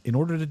 And in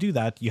order to do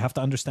that, you have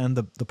to understand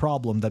the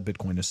problem that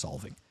Bitcoin is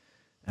solving.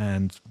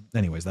 And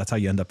anyways, that's how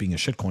you end up being a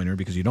shitcoiner,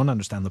 because you don't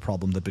understand the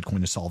problem that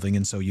Bitcoin is solving.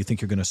 And so you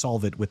think you're going to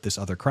solve it with this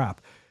other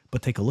crap.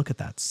 But take a look at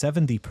that.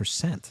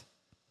 70%,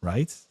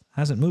 right?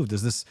 Hasn't moved.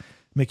 Does this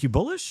make you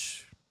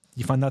bullish?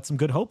 You find that some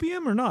good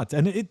hopium or not?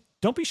 And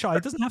don't be shy.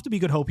 It doesn't have to be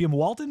good hopium.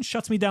 Walton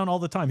shuts me down all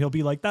the time. He'll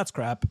be like, that's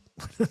crap.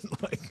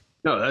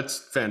 No,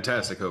 that's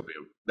fantastic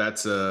hopium.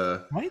 That's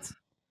right?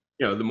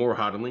 The more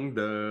hodling,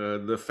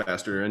 the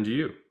faster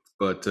NGU.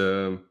 But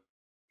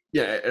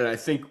yeah, and I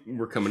think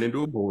we're coming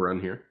into a bull run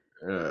here.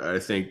 I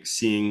think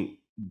seeing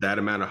that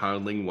amount of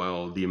hodling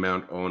while the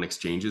amount on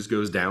exchanges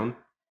goes down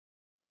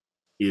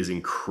is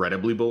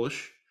incredibly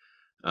bullish.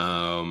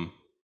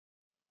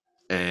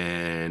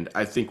 And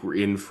I think we're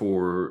in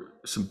for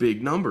some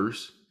big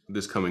numbers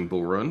this coming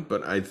bull run.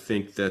 But I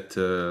think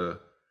that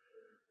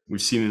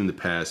we've seen it in the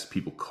past.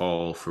 People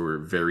call for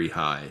very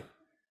high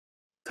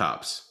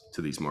tops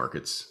to these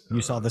markets.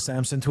 You saw the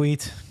Samson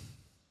tweet?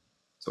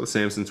 Saw the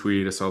Samson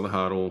tweet. I saw the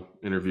HODL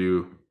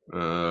interview.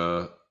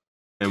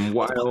 And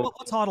while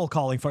what's HODL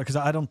calling for? Because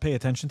I don't pay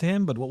attention to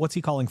him, but what's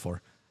he calling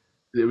for?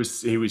 he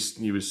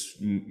was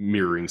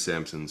mirroring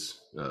Samson's.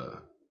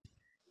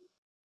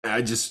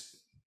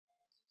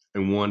 I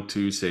want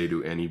to say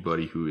to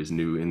anybody who is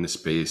new in the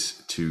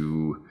space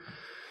to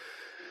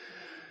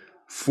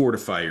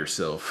fortify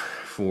yourself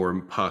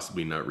for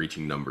possibly not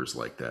reaching numbers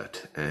like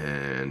that,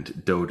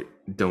 and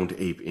don't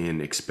ape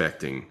in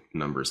expecting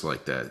numbers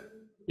like that.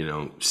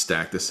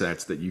 Stack the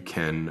sats that you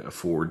can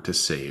afford to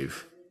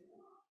save.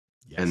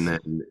 Yes. And then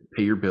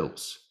pay your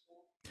bills.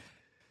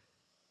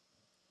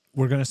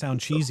 We're going to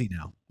sound cheesy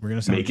now. We're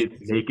going to make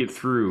it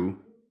through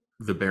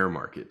the bear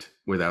market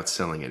without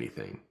selling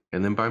anything,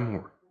 and then buy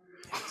more.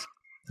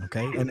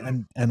 Okay,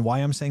 and why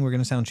I'm saying we're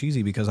going to sound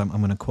cheesy, because I'm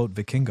going to quote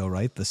Vikingo,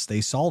 right? The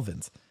stay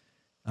solvent.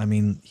 I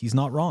mean, he's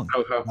not wrong.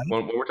 Right?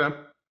 One more time.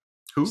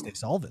 Who? Stay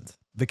solvent.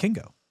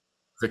 Vikingo.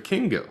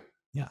 Vikingo.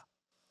 Yeah.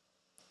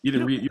 You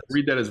didn't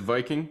read that as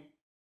Viking?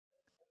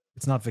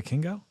 It's not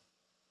Vikingo?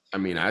 I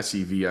mean, I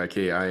see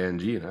Viking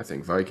and I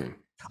think Viking.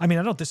 I mean,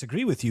 I don't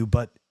disagree with you,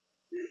 but...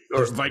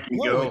 Or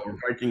Vikingo or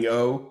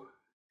Viking-O.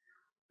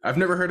 I've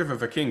never heard of a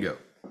Vikingo.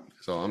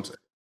 That's all I'm saying.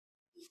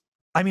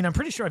 I mean, I'm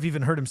pretty sure I've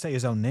even heard him say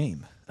his own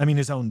name. I mean,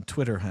 his own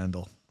Twitter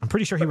handle. I'm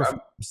pretty sure he refers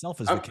to himself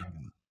as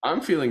Vikingo.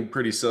 I'm feeling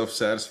pretty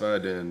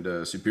self-satisfied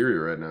and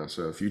superior right now.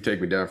 So if you take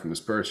me down from this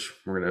perch,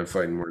 we're going to have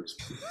fighting words.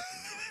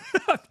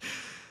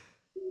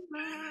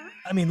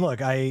 I mean,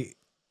 look,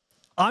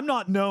 I'm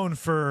not known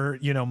for,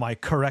 my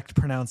correct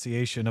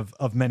pronunciation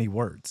of many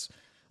words.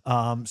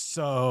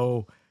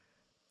 So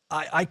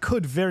I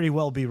could very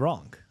well be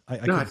wrong.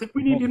 I think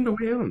we need him to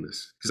weigh in on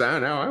this. Because I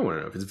want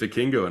to know if it's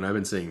Vikingo and I've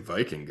been saying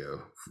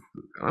Vikingo.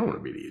 I don't want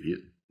to be the idiot.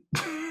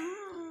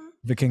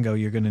 Vikingo,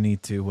 you're going to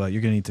need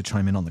to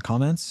chime in on the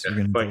comments. Yeah,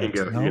 you're going to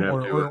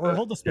Vikingo, or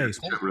hold the space.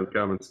 Hold the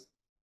comments.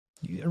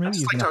 Or maybe I'm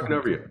just talking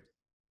over you.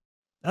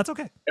 That's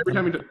okay. Every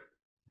time you do.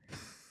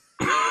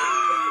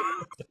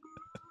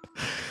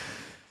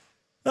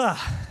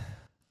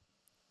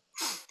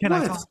 Can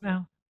I talk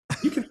now?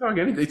 You can talk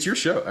anything. It's your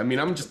show. I mean,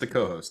 I'm just the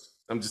co-host.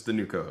 I'm just the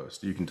new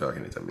co-host. You can talk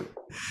anytime you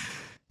want.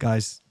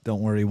 Guys,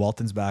 don't worry.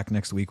 Walton's back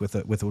next week with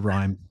a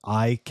rhyme.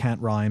 I can't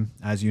rhyme,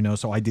 as you know,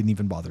 so I didn't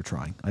even bother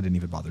trying.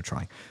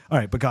 All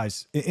right, but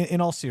guys, in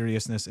all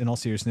seriousness,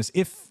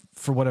 if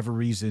for whatever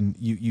reason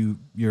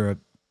you're a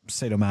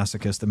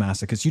sadomasochist, a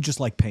masochist, you just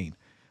like pain,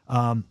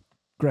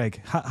 Greg,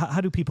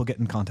 how do people get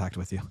in contact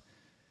with you?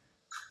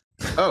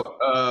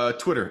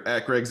 Twitter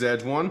at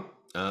GregZadge1,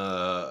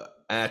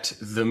 at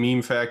the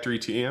Meme Factory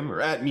TM,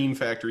 or at Meme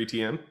Factory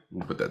TM.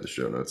 We'll put that in the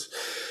show notes.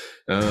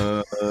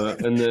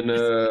 And then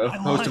a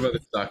host of other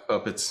stock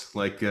puppets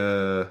like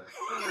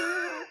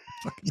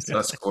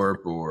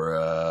Suscorp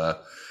or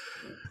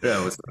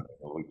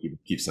we'll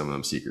keep some of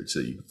them secret so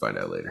you can find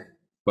out later.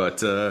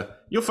 But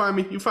you'll find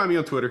me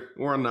on Twitter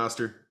or on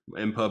Nostr.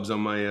 MPub's on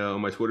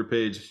my Twitter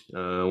page.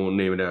 I won't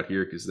name it out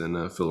here because then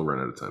Phil will run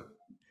out of time.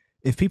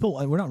 If people,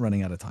 we're not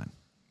running out of time.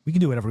 We can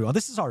do whatever we want.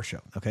 This is our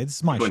show. Okay, this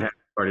is my show.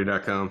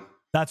 Party.com.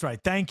 That's right.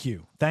 Thank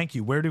you.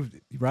 Where do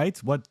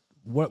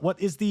what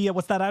is the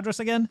what's that address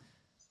again?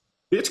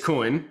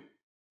 Bitcoin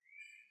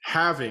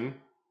having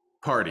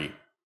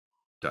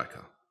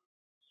party.com.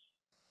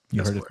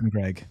 You heard it from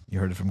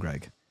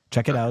Greg.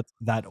 Check it out.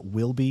 That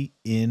will be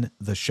in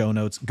the show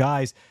notes.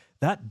 Guys,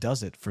 that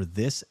does it for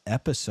this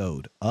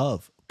episode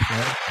of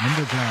Pleb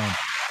Underground.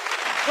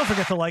 Don't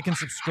forget to like and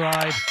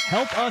subscribe.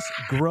 Help us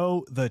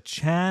grow the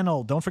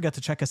channel. Don't forget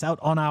to check us out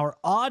on our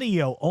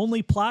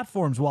audio-only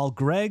platforms while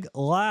Greg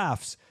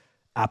laughs.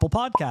 Apple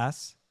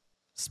Podcasts,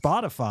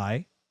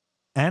 Spotify,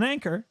 and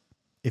Anchor.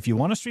 If you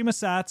want to stream us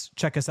sats,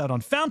 check us out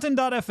on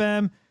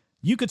fountain.fm.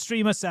 You could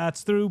stream us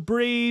sats through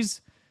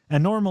Breeze.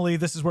 And normally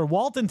this is where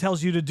Walton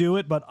tells you to do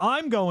it, but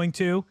I'm going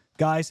to.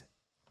 Guys,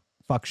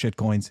 fuck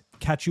shitcoins.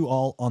 Catch you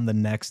all on the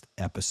next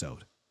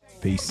episode.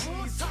 Peace.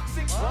 More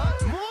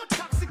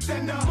toxic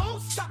than the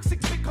most toxic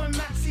Bitcoin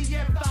maxi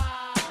ever.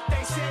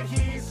 They said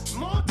he's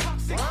more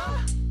toxic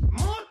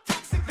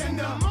than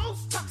the most